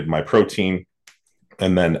 allocated my protein,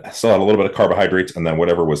 and then still had a little bit of carbohydrates, and then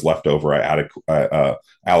whatever was left over, I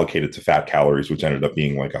allocated to fat calories, which ended up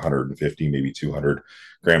being like 150, maybe 200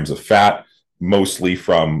 grams of fat, mostly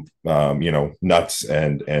from nuts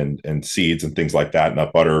and seeds and things like that,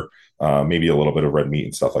 nut butter, maybe a little bit of red meat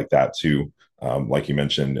and stuff like that too. Like you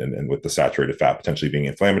mentioned, and with the saturated fat potentially being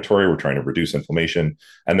inflammatory, we're trying to reduce inflammation.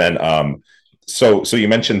 And then, so you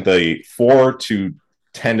mentioned the 4 to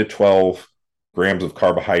 10 to 12 grams of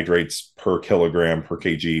carbohydrates per kilogram per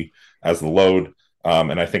kg as the load.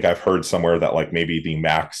 And I think I've heard somewhere that like maybe the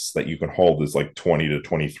max that you can hold is like 20 to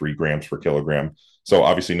 23 grams per kilogram. So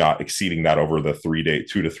obviously not exceeding that over the 2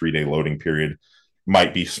 to 3 day loading period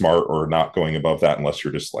might be smart, or not going above that unless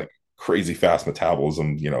you're just like crazy fast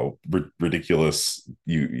metabolism, ridiculous,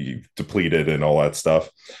 you depleted and all that stuff.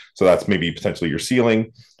 So that's maybe potentially your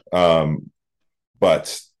ceiling,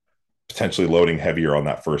 but potentially loading heavier on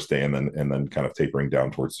that first day, and then kind of tapering down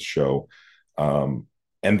towards the show. And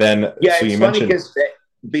then, yeah, so it's you funny mentioned,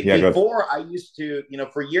 because before I used to,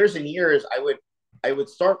 for years and years, I would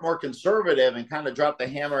start more conservative and kind of drop the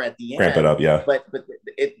hammer at the cramp it end. up, yeah. But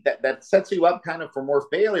that sets you up kind of for more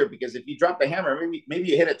failure, because if you drop the hammer, maybe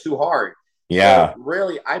you hit it too hard. Yeah. So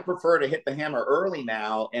really, I prefer to hit the hammer early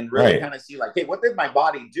now and really kind of see like, hey, what did my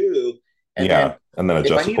body do? And then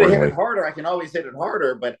adjust if I need accordingly. to hit it harder, I can always hit it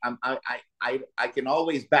harder, but I can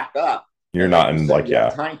always back up. You're not in like, you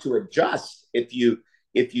have time to adjust if you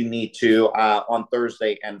need to on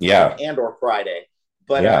Thursday and or Friday.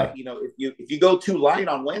 But if you go too light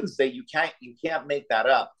on Wednesday, you can't make that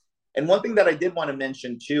up. And one thing that I did want to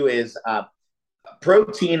mention too is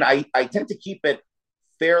protein. I tend to keep it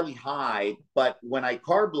fairly high, but when I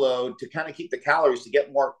carb load to kind of keep the calories to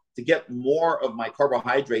get more of my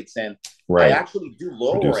carbohydrates in, I Right. actually do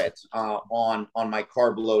lower Reduce. it on my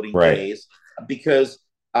carb loading Right. days because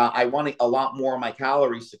I want a lot more of my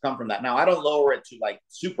calories to come from that. Now I don't lower it to like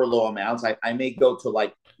super low amounts. I may go to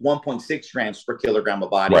like 1.6 grams per kilogram of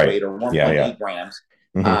body Right. weight or Yeah. Yeah. 1.8 grams.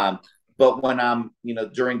 Hmm. Um, but when I'm,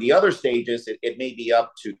 during the other stages, it may be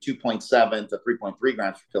up to 2.7 to 3.3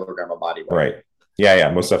 grams per kilogram of body weight. Right. Yeah.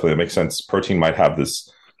 Yeah. Most definitely. That makes sense. Protein might have this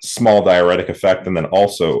small diuretic effect, and then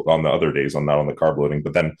also on the other days, on not on the carb loading,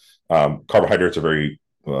 but then carbohydrates are very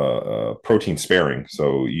protein sparing,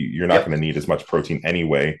 so you're not going Yep. to need as much protein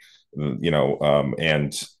anyway.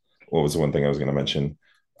 And what was the one thing I was going to mention?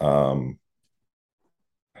 Um,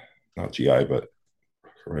 Not GI, but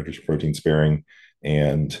carbohydrates are protein sparing,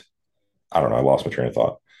 and I don't know. I lost my train of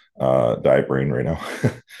thought. Diet brain right now.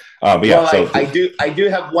 But yeah, Well, so I do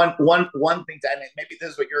have one thing to, and maybe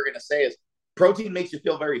this is what you're going to say is protein makes you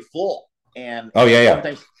feel very full, and oh yeah, yeah,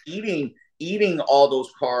 sometimes eating all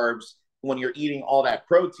those carbs when you're eating all that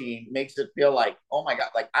protein makes it feel like, oh my god,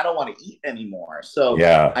 like I don't want to eat anymore. So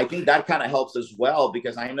yeah, I think that kind of helps as well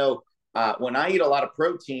because I know when I eat a lot of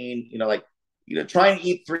protein, like try and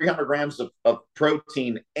eat 300 grams of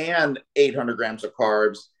protein and 800 grams of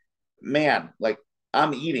carbs, man, like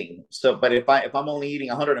I'm eating. So, but if I'm only eating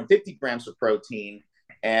 150 grams of protein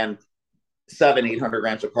and 800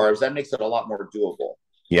 grams of carbs, that makes it a lot more doable.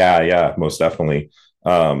 yeah, yeah, most definitely.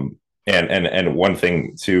 And one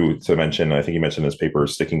thing to mention, I think you mentioned in this paper,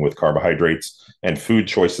 is sticking with carbohydrates and food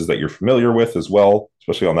choices that you're familiar with as well,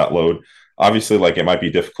 especially on that load. Obviously, like it might be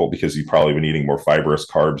difficult because you've probably been eating more fibrous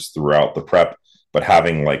carbs throughout the prep, but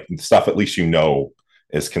having like stuff at least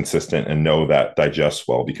is consistent and know that digests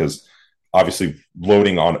well, because obviously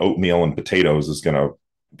loading on oatmeal and potatoes is going to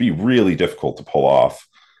be really difficult to pull off.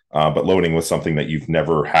 But loading with something that you've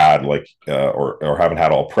never had, like or haven't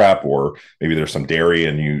had all prep, or maybe there's some dairy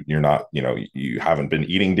and you're not, you haven't been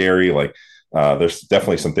eating dairy. Like there's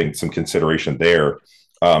definitely some consideration there.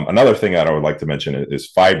 Another thing that I would like to mention is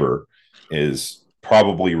fiber is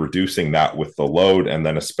probably reducing that with the load, and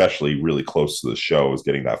then especially really close to the show is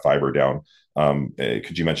getting that fiber down.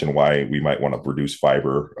 Could you mention why we might want to reduce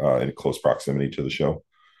fiber in close proximity to the show?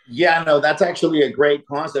 Yeah, no, that's actually a great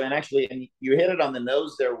concept, and you hit it on the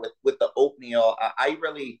nose there with the oatmeal. I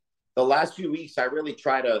really the last few weeks I really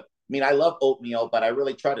try to. I mean, I love oatmeal, but I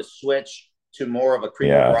really try to switch to more of a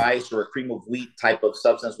cream of Yeah, rice or a cream of wheat type of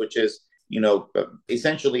substance, which is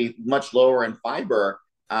essentially much lower in fiber.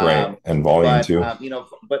 right. Um, And volume but too.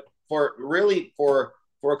 but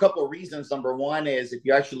for a couple of reasons. Number one is if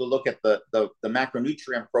you actually look at the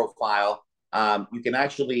macronutrient profile, you can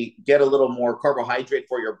actually get a little more carbohydrate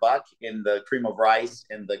for your buck in the cream of rice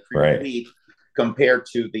and the cream of Right. wheat compared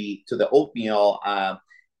to the oatmeal.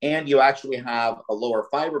 And you actually have a lower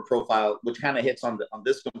fiber profile, which kind of hits on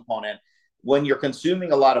this component when you're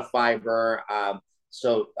consuming a lot of fiber.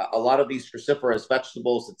 So a lot of these cruciferous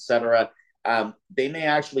vegetables, etc., they may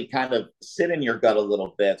actually kind of sit in your gut a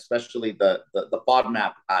little bit, especially the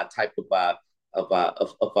FODMAP type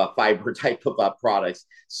of fiber type of products.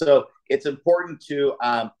 So it's important to,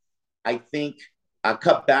 I think,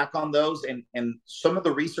 cut back on those. And some of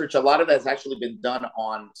the research, a lot of that has actually been done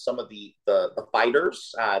on some of the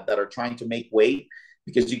fighters that are trying to make weight,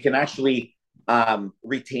 because you can actually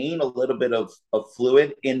retain a little bit of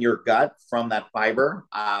fluid in your gut from that fiber,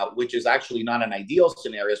 which is actually not an ideal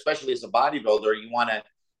scenario, especially as a bodybuilder. You want to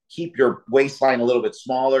keep your waistline a little bit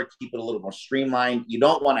smaller, keep it a little more streamlined. You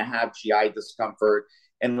don't want to have GI discomfort.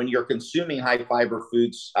 And when you're consuming high fiber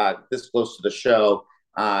foods this close to the show,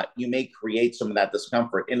 you may create some of that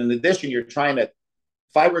discomfort. And in addition,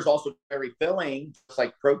 fiber is also very filling, just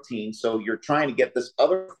like protein. So you're trying to get this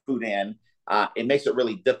other food in. It makes it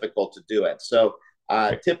really difficult to do it. So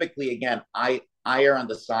typically, again, I err on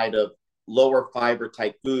the side of lower fiber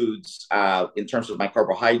type foods in terms of my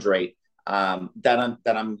carbohydrate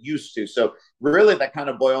that I'm used to. So really, that kind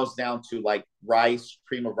of boils down to like rice,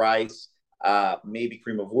 cream of rice, maybe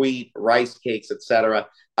cream of wheat, rice cakes, etc.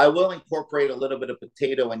 I will incorporate a little bit of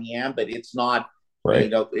potato and yam, but it's not,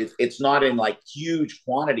 Right. it's not in like huge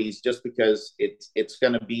quantities, just because it's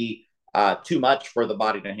going to be too much for the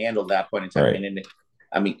body to handle at that point in time. Right.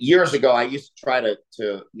 I mean, years ago, I used to try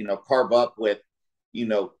to carve up with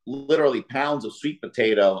literally pounds of sweet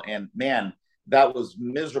potato, and man, that was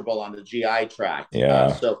miserable on the GI tract.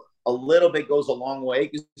 Yeah. So a little bit goes a long way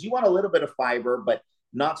because you want a little bit of fiber, but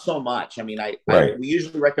not so much. I mean, Right. we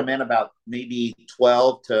usually recommend about maybe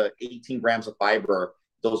 12 to 18 grams of fiber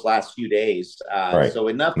those last few days. Right. So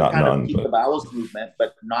enough to Not kind of none, keep the but bowels movement,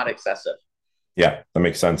 but not excessive. yeah, that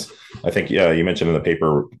makes sense. I think, yeah, you mentioned in the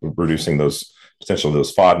paper reducing those potentially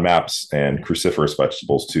those FODMAPs and cruciferous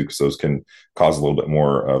vegetables too, because those can cause a little bit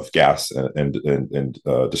more of gas and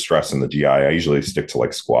distress in the GI. I usually stick to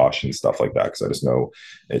like squash and stuff like that because I just know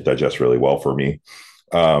it digests really well for me.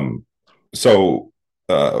 Um, so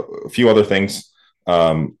a few other things.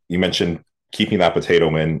 You mentioned keeping that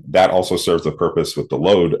potato in. That also serves the purpose with the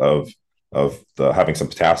load of the having some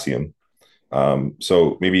potassium.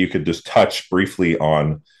 So maybe you could just touch briefly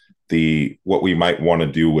on the what we might want to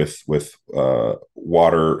do with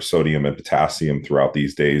water, sodium, and potassium throughout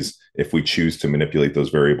these days if we choose to manipulate those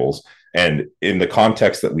variables. And in the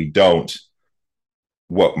context that we don't,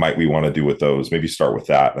 what might we want to do with those? Maybe start with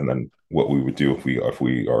that, and then what we would do if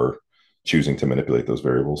we are choosing to manipulate those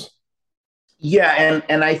variables. Yeah,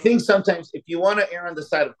 and I think sometimes if you want to err on the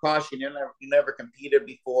side of caution, you never competed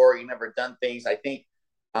before, you never done things. I think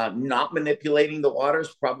not manipulating the water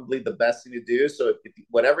is probably the best thing to do. So if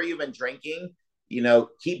whatever you've been drinking,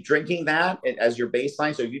 keep drinking that as your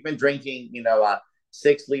baseline. So if you've been drinking,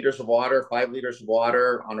 6 liters of water, 5 liters of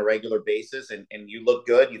water on a regular basis, and you look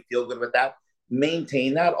good, you feel good with that,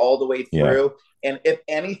 maintain that all the way Yeah. through. And if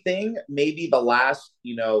anything, maybe the last,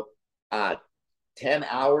 uh, 10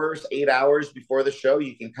 hours, 8 hours before the show,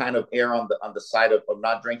 you can kind of err on the side of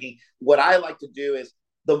not drinking. What I like to do is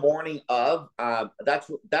the morning of,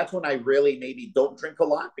 that's when I really maybe don't drink a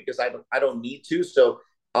lot because I don't need to. So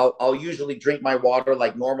I'll usually drink my water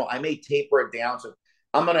like normal. I may taper it down. So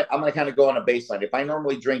I'm gonna kind of go on a baseline. If I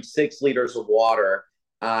normally drink 6 liters of water,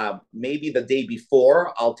 maybe the day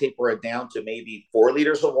before I'll taper it down to maybe 4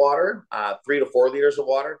 liters of water, 3 to 4 liters of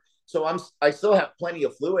water. So I still have plenty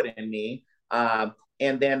of fluid in me.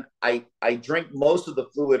 And then I drink most of the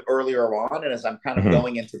fluid earlier on, and as I'm kind of Mm-hmm.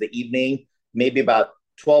 going into the evening, maybe about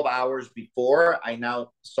 12 hours before, I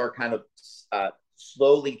now start kind of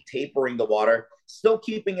slowly tapering the water, still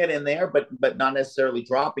keeping it in there, but not necessarily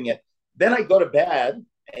dropping it. Then I go to bed,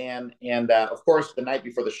 and of course, the night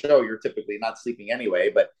before the show, you're typically not sleeping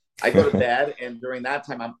anyway. But I go to bed, and during that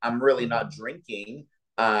time, I'm really not drinking,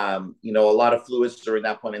 a lot of fluids during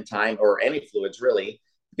that point in time, or any fluids really,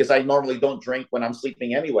 because I normally don't drink when I'm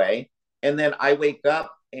sleeping anyway. And then I wake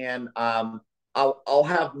up and I'll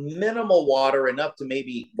have minimal water, enough to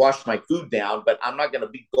maybe wash my food down, but I'm not going to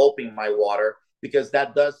be gulping my water because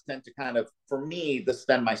that does tend to kind of, for me,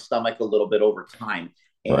 distend my stomach a little bit over time.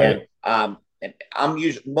 And Right. and I'm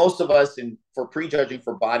usually, most of us for prejudging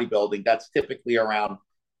for bodybuilding, that's typically around,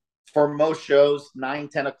 for most shows, 9,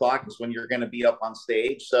 10 o'clock is when you're going to be up on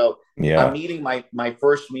stage. So I'm Yeah. eating my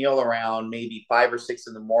first meal around maybe 5 or 6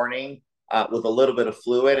 in the morning, with a little bit of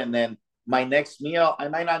fluid, and then my next meal I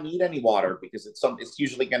might not need any water because it's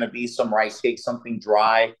usually going to be some rice cake, something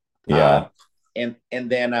dry, uh, Yeah. and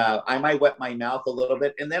then I might wet my mouth a little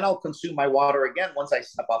bit, and then I'll consume my water again. Once I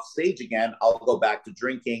step off stage again, I'll go back to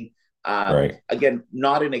drinking. Right. Again,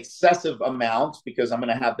 not an excessive amount because I'm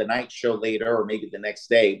going to have the night show later or maybe the next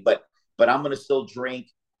day, but I'm going to still drink,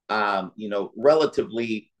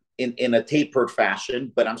 relatively in a tapered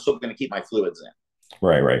fashion, but I'm still going to keep my fluids in.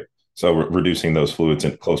 Right. Right. So reducing those fluids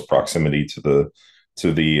in close proximity to the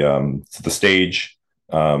stage.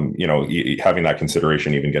 Having that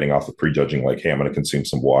consideration, even getting off the prejudging, like, hey, I'm going to consume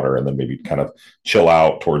some water, and then maybe kind of chill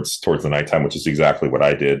out towards the nighttime, which is exactly what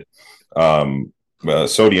I did.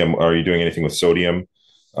 Sodium. Are you doing anything with sodium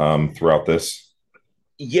throughout this?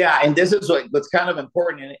 Yeah, and this is what's kind of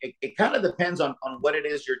important, and it kind of depends on what it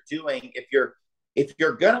is you're doing. If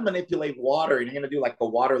you're gonna manipulate water and you're gonna do like a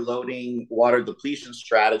water loading, water depletion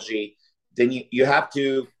strategy, then you have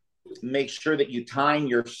to make sure that you time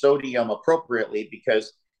your sodium appropriately,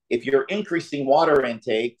 because if you're increasing water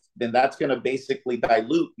intake, then that's going to basically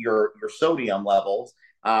dilute your sodium levels.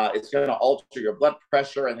 It's going to alter your blood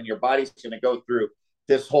pressure, and then your body's going to go through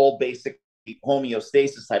this whole basic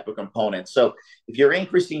homeostasis type of component. So if you're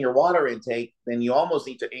increasing your water intake, then you almost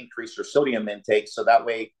need to increase your sodium intake, so that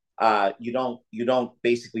way you don't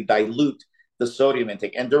basically dilute the sodium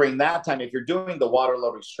intake. And during that time, if you're doing the water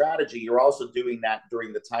loading strategy, you're also doing that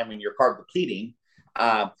during the time when you're carb depleting.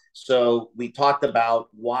 So we talked about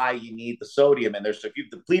why you need the sodium in there. So if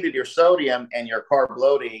you've depleted your sodium and you're carb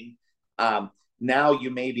loading, now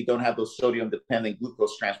you maybe don't have those sodium dependent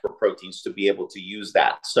glucose transport proteins to be able to use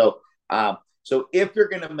that. So if you're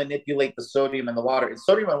going to manipulate the sodium and the water, and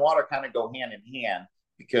sodium and water kind of go hand in hand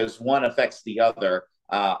because one affects the other.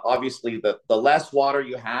 Obviously, the less water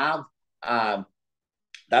you have,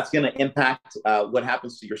 that's going to impact what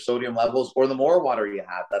happens to your sodium levels, or the more water you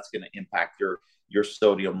have, that's going to impact your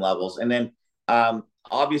sodium levels. And then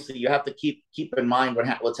obviously you have to keep in mind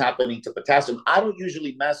what's happening to potassium. I don't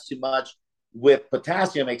usually mess too much with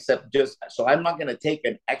potassium, except just so I'm not going to take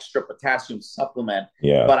an extra potassium supplement,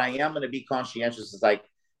 Yeah. but I am going to be conscientious. It's like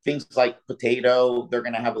things like potato, they're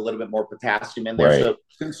going to have a little bit more potassium in there. Right. So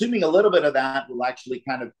consuming a little bit of that will actually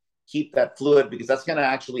kind of keep that fluid, because that's going to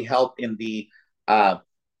actually help uh,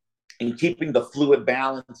 in keeping the fluid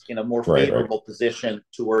balance in a more Right. Right. favorable position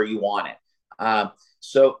to where you want it.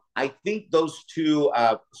 So I think those two,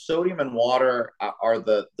 sodium and water, are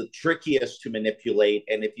the trickiest to manipulate.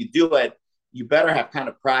 And if you do it, you better have kind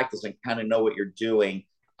of practice and kind of know what you're doing.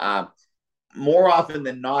 More often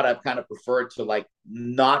than not, I've kind of preferred to like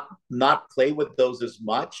not play with those as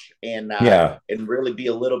much, Yeah. and really be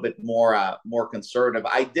a little bit more conservative.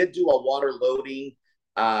 I did do a water loading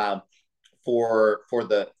uh, for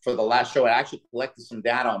the last show. I actually collected some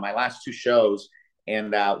data on my last two shows,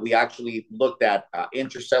 and we actually looked at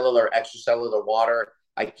intracellular, extracellular water.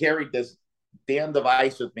 I carried this damn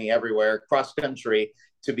device with me everywhere cross country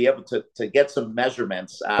to be able to get some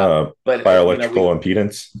measurements. But Bioelectrical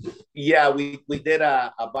impedance. yeah, we did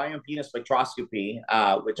a bioimpedance spectroscopy,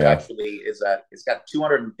 which Yeah. actually it's got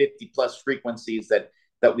 250 plus frequencies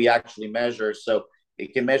that we actually measure. So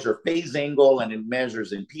it can measure phase angle, and it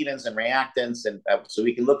measures impedance and reactance, and so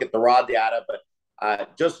we can look at the raw data.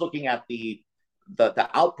 But just looking at the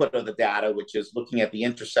output of the data, which is looking at the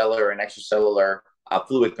intracellular and extracellular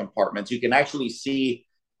fluid compartments, you can actually see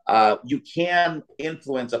you can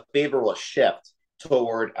influence a favorable shift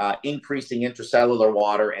toward increasing intracellular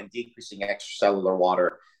water and decreasing extracellular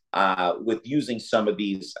water with using some of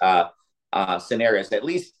these scenarios. At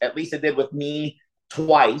least it did with me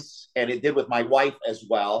twice, and it did with my wife as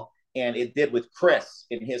well, and it did with Chris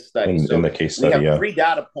in his study. In So the case we study, have yeah. three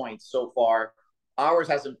data points so far. Ours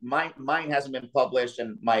hasn't, mine hasn't been published,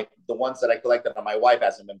 and the ones that I collected on my wife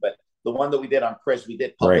hasn't been, but the one that we did on Chris, we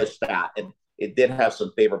did Right. publish that, and it did have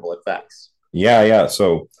some favorable effects. Yeah, yeah.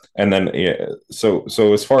 So, and then, yeah, so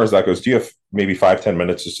as far as that goes, do you have maybe 5-10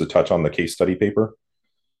 minutes just to touch on the case study paper?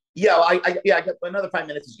 Yeah, I got another 5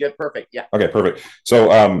 minutes is good. Perfect. Yeah. Okay, perfect.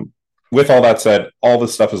 So, with all that said, all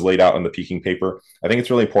this stuff is laid out in the peaking paper. I think it's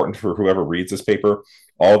really important for whoever reads this paper.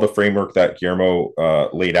 All the framework that Guillermo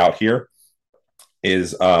laid out here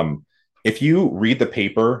is, if you read the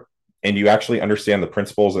paper and you actually understand the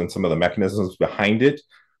principles and some of the mechanisms behind it,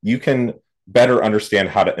 you can better understand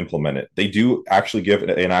how to implement it. They do actually give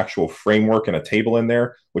an actual framework and a table in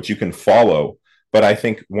there, which you can follow. But I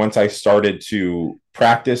think once I started to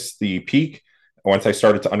practice the peak, once I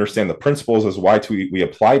started to understand the principles as why we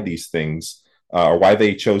applied these things, or why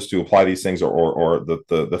they chose to apply these things, or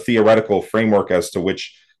the theoretical framework as to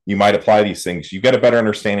which you might apply these things, you get a better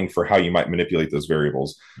understanding for how you might manipulate those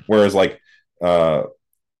variables. Whereas, like, uh,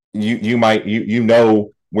 you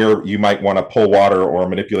know where you might want to pull water or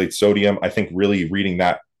manipulate sodium. I think really reading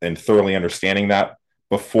that and thoroughly understanding that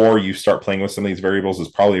before you start playing with some of these variables is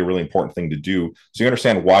probably a really important thing to do, so you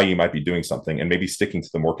understand why you might be doing something, and maybe sticking to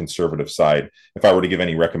the more conservative side if I were to give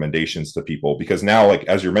any recommendations to people. Because now, like,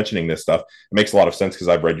 as you're mentioning this stuff, it makes a lot of sense, because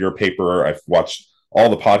I've read your paper, I've watched all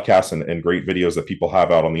the podcasts and great videos that people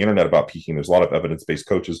have out on the internet about peaking. There's a lot of evidence-based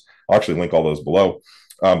coaches. I'll actually link all those below.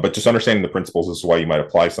 But just understanding the principles as to why you might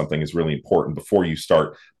apply something is really important before you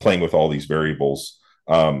start playing with all these variables.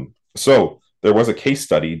 So there was a case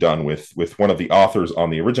study done with one of the authors on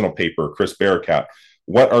the original paper, Chris Barakat.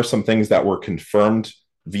 What are some things that were confirmed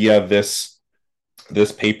via this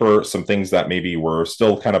paper? Some things that maybe we're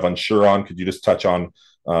still kind of unsure on. Could you just touch on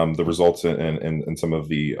the results and some of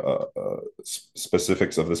the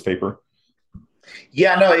specifics of this paper?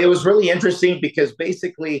 Yeah, no, it was really interesting because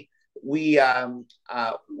basically we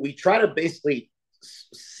try to basically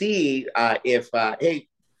see if hey,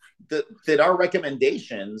 that our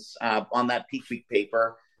recommendations on that peak week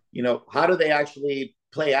paper, how do they actually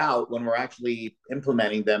play out when we're actually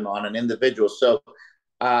implementing them on an individual. So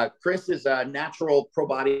Chris is a natural pro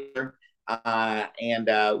bodybuilder, and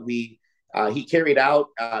he carried out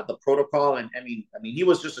the protocol, and I mean he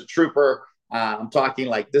was just a trooper. I'm talking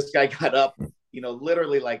like this guy got up,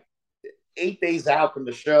 literally like 8 days out from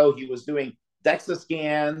the show, he was doing DEXA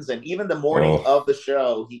scans, and even the morning of the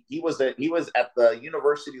show, he was at the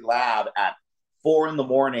university lab at 4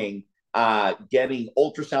 a.m, getting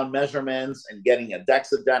ultrasound measurements and getting a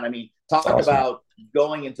DEXA done. I mean, talk awesome. About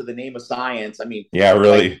going into the name of science. I mean, yeah,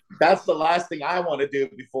 really, like, that's the last thing I want to do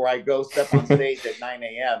before I go step on stage at 9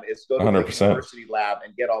 a.m. is go to 100%. The university lab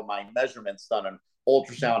and get all my measurements done on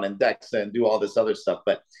ultrasound and DEXA and do all this other stuff.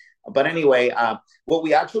 But anyway, what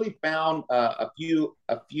we actually found a few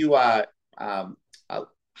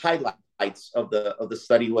highlights of the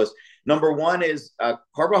study was, number one is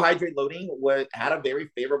carbohydrate loading had a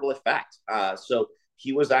very favorable effect. So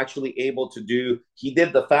he was actually able to do, he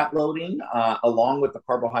did the fat loading along with the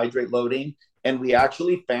carbohydrate loading. And we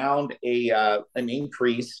actually found an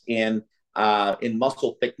increase in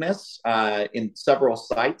muscle thickness in several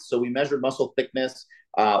sites. So we measured muscle thickness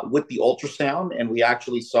with the ultrasound, and we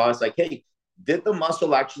actually saw, it's like, hey, did the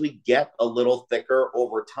muscle actually get a little thicker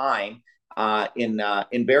over time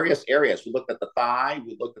in various areas? We looked at the thigh,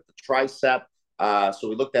 we looked at the tricep. So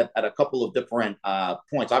we looked at a couple of different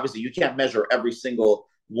points. Obviously, you can't measure every single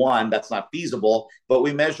one. That's not feasible. But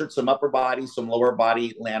we measured some upper body, some lower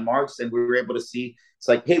body landmarks, and we were able to see, it's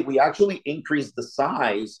like, hey, we actually increased the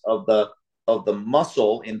size of the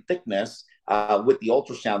muscle in thickness with the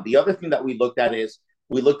ultrasound. The other thing that we looked at is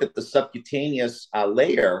we looked at the subcutaneous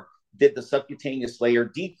layer. Did the subcutaneous layer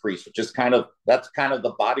decrease? Which is that's kind of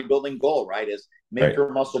the bodybuilding goal, right? Is make Right. your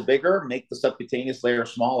muscle bigger, make the subcutaneous layer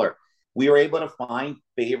smaller. We were able to find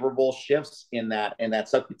favorable shifts in that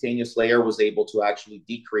subcutaneous layer was able to actually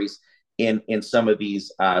decrease in some of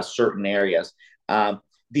these certain areas.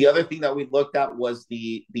 The other thing that we looked at was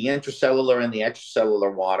the intracellular and the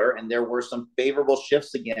extracellular water, and there were some favorable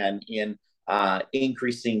shifts again in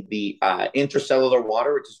increasing the intracellular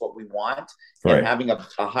water, which is what we want, and Right. having a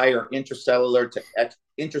higher intracellular to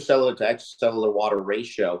extracellular water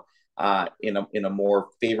ratio in a more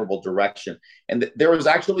favorable direction. And there was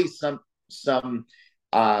actually some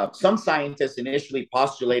scientists initially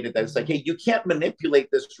postulated that it's like, hey, you can't manipulate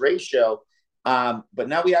this ratio. But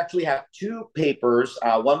now we actually have two papers.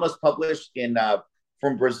 One was published in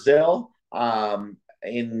from Brazil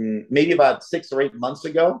in maybe about 6 or 8 months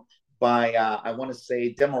ago by I want to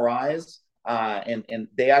say Demorais, and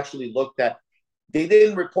they actually looked at. They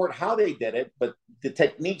didn't report how they did it, but the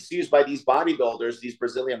techniques used by these bodybuilders, these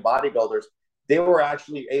Brazilian bodybuilders, they were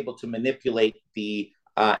actually able to manipulate the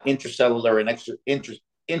intracellular and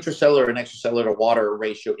extracellular water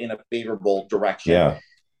ratio in a favorable direction. Yeah.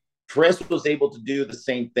 Chris was able to do the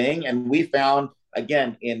same thing, and we found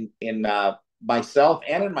again in myself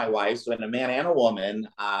and in my wife, so in a man and a woman,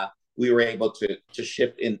 we were able to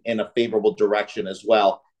shift in a favorable direction as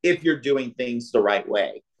well if you're doing things the right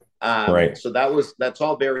way. Right. So that's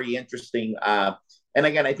all very interesting. And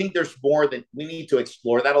again, I think there's more that we need to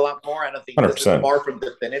explore that a lot more. I don't think this is 100%. far from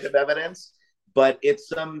definitive evidence, but it's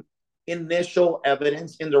some initial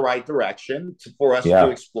evidence in the right direction for us to Yeah.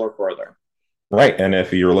 explore further. Right. And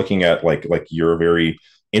if you're looking at like you're very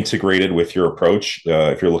integrated with your approach,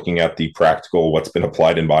 if you're looking at the practical, what's been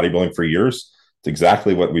applied in bodybuilding for years, it's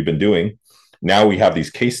exactly what we've been doing. Now we have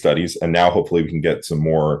these case studies, and now hopefully we can get some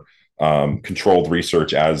more controlled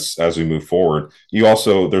research as we move forward. You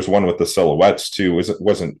also, there's one with the silhouettes too. It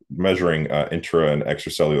wasn't measuring intra and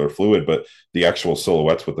extracellular fluid, but the actual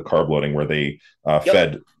silhouettes with the carb loading, where they Yep.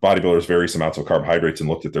 fed bodybuilders various amounts of carbohydrates and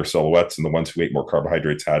looked at their silhouettes, and the ones who ate more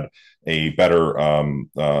carbohydrates had a better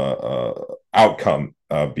outcome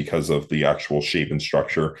because of the actual shape and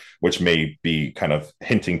structure, which may be kind of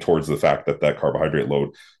hinting towards the fact that that carbohydrate load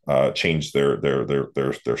changed their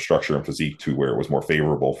structure and physique to where it was more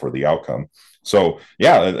favorable for the outcome. So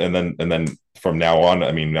yeah, and then from now on,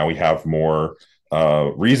 I mean, now we have more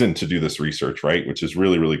reason to do this research, right? Which is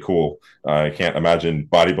really really cool. I can't imagine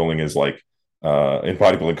bodybuilding is like in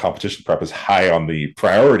bodybuilding competition prep is high on the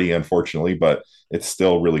priority, unfortunately, but it's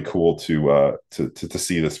still really cool to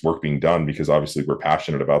see this work being done, because obviously we're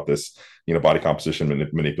passionate about this, body composition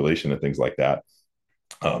manipulation and things like that.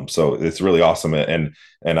 So it's really awesome, and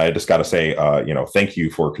I just got to say, thank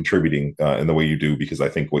you for contributing in the way you do, because I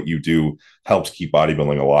think what you do helps keep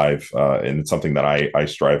bodybuilding alive, and it's something that I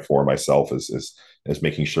strive for myself, is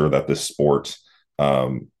making sure that this sport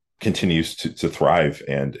continues to thrive,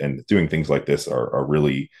 and doing things like this are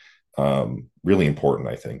really really important,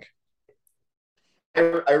 I think.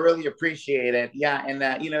 I really appreciate it. Yeah, and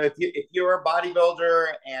if you're a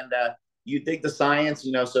bodybuilder and you dig the science,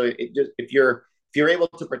 so if you're able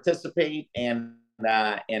to participate and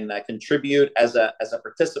contribute as a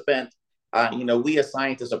participant, we as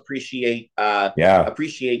scientists Yeah.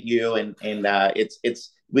 appreciate you, and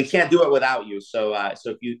it's we can't do it without you. So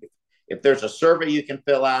if there's a survey you can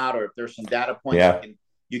fill out, or if there's some data points Yeah.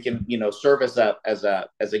 you can serve as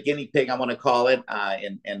a guinea pig, I want to call it,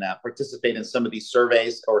 and participate in some of these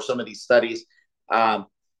surveys or some of these studies. Um,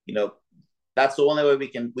 you know, that's the only way we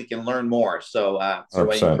can learn more. So I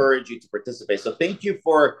 100%. encourage you to participate. So thank you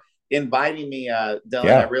for inviting me, Dylan. I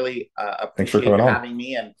Yeah. really Thanks for appreciate coming you on. having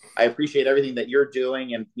me, and I appreciate everything that you're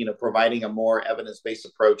doing, and providing a more evidence-based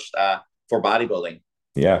approach for bodybuilding.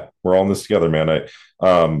 Yeah, we're all in this together, man.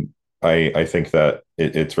 I think that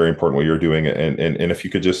it's very important what you're doing, and if you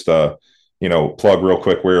could just plug real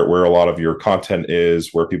quick where a lot of your content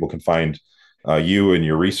is, where people can find you and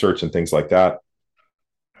your research and things like that.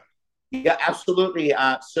 Yeah, absolutely.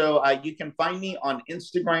 You can find me on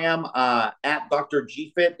Instagram at Dr.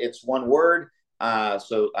 GFit. It's one word.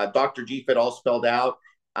 Dr. GFit all spelled out.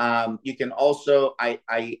 You can also I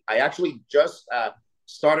actually just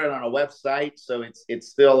started on a website, so it's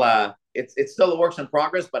still a works in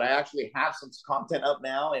progress, but I actually have some content up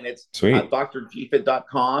now, and it's Sweet.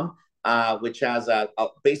 drgfit.com, which has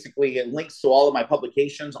basically it links to all of my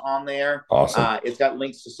publications on there. Awesome. It's got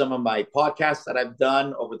links to some of my podcasts that I've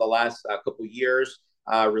done over the last couple of years,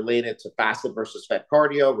 related to fasted versus fed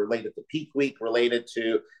cardio, related to peak week, related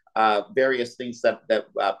to various things that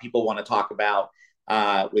people want to talk about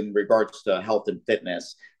in regards to health and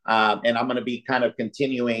fitness. And I'm going to be kind of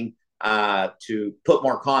continuing to put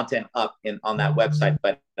more content up on that website,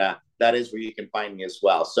 but that is where you can find me as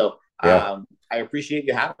well. So Yeah. I appreciate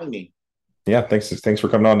you having me. Yeah, thanks for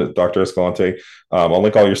coming on, Dr. Escalante. I'll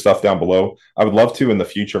link all your stuff down below. I would love to in the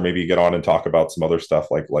future maybe get on and talk about some other stuff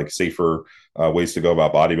like safer ways to go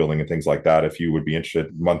about bodybuilding and things like that. If you would be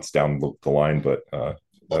interested months down the line, but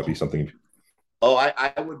that'd be something. Oh,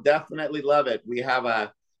 I would definitely love it. We have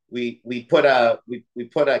a we put a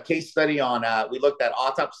case study on. We looked at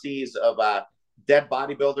autopsies of dead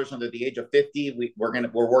bodybuilders under the age of 50.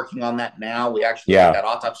 We're working on that now. We actually looked Yeah, at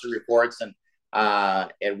autopsy reports, and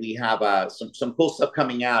we have some cool stuff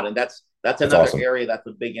coming out, and that's that's another awesome. area that's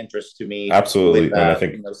a big interest to me with Absolutely, and I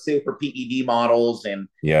think safer PED models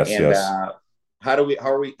yes, and yes. how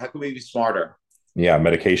can we be smarter? Yeah,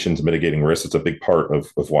 medications, mitigating risks. It's a big part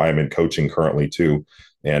of why I'm in coaching currently too.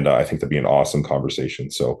 And I think that'd be an awesome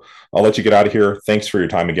conversation. So I'll let you get out of here. Thanks for your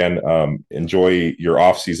time again. Enjoy your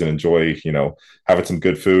off season. Enjoy, having some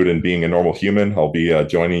good food and being a normal human. I'll be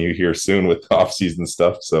joining you here soon with off season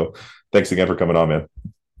stuff. So thanks again for coming on, man.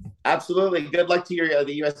 Absolutely. Good luck to your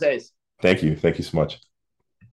the USA's. Thank you. Thank you so much.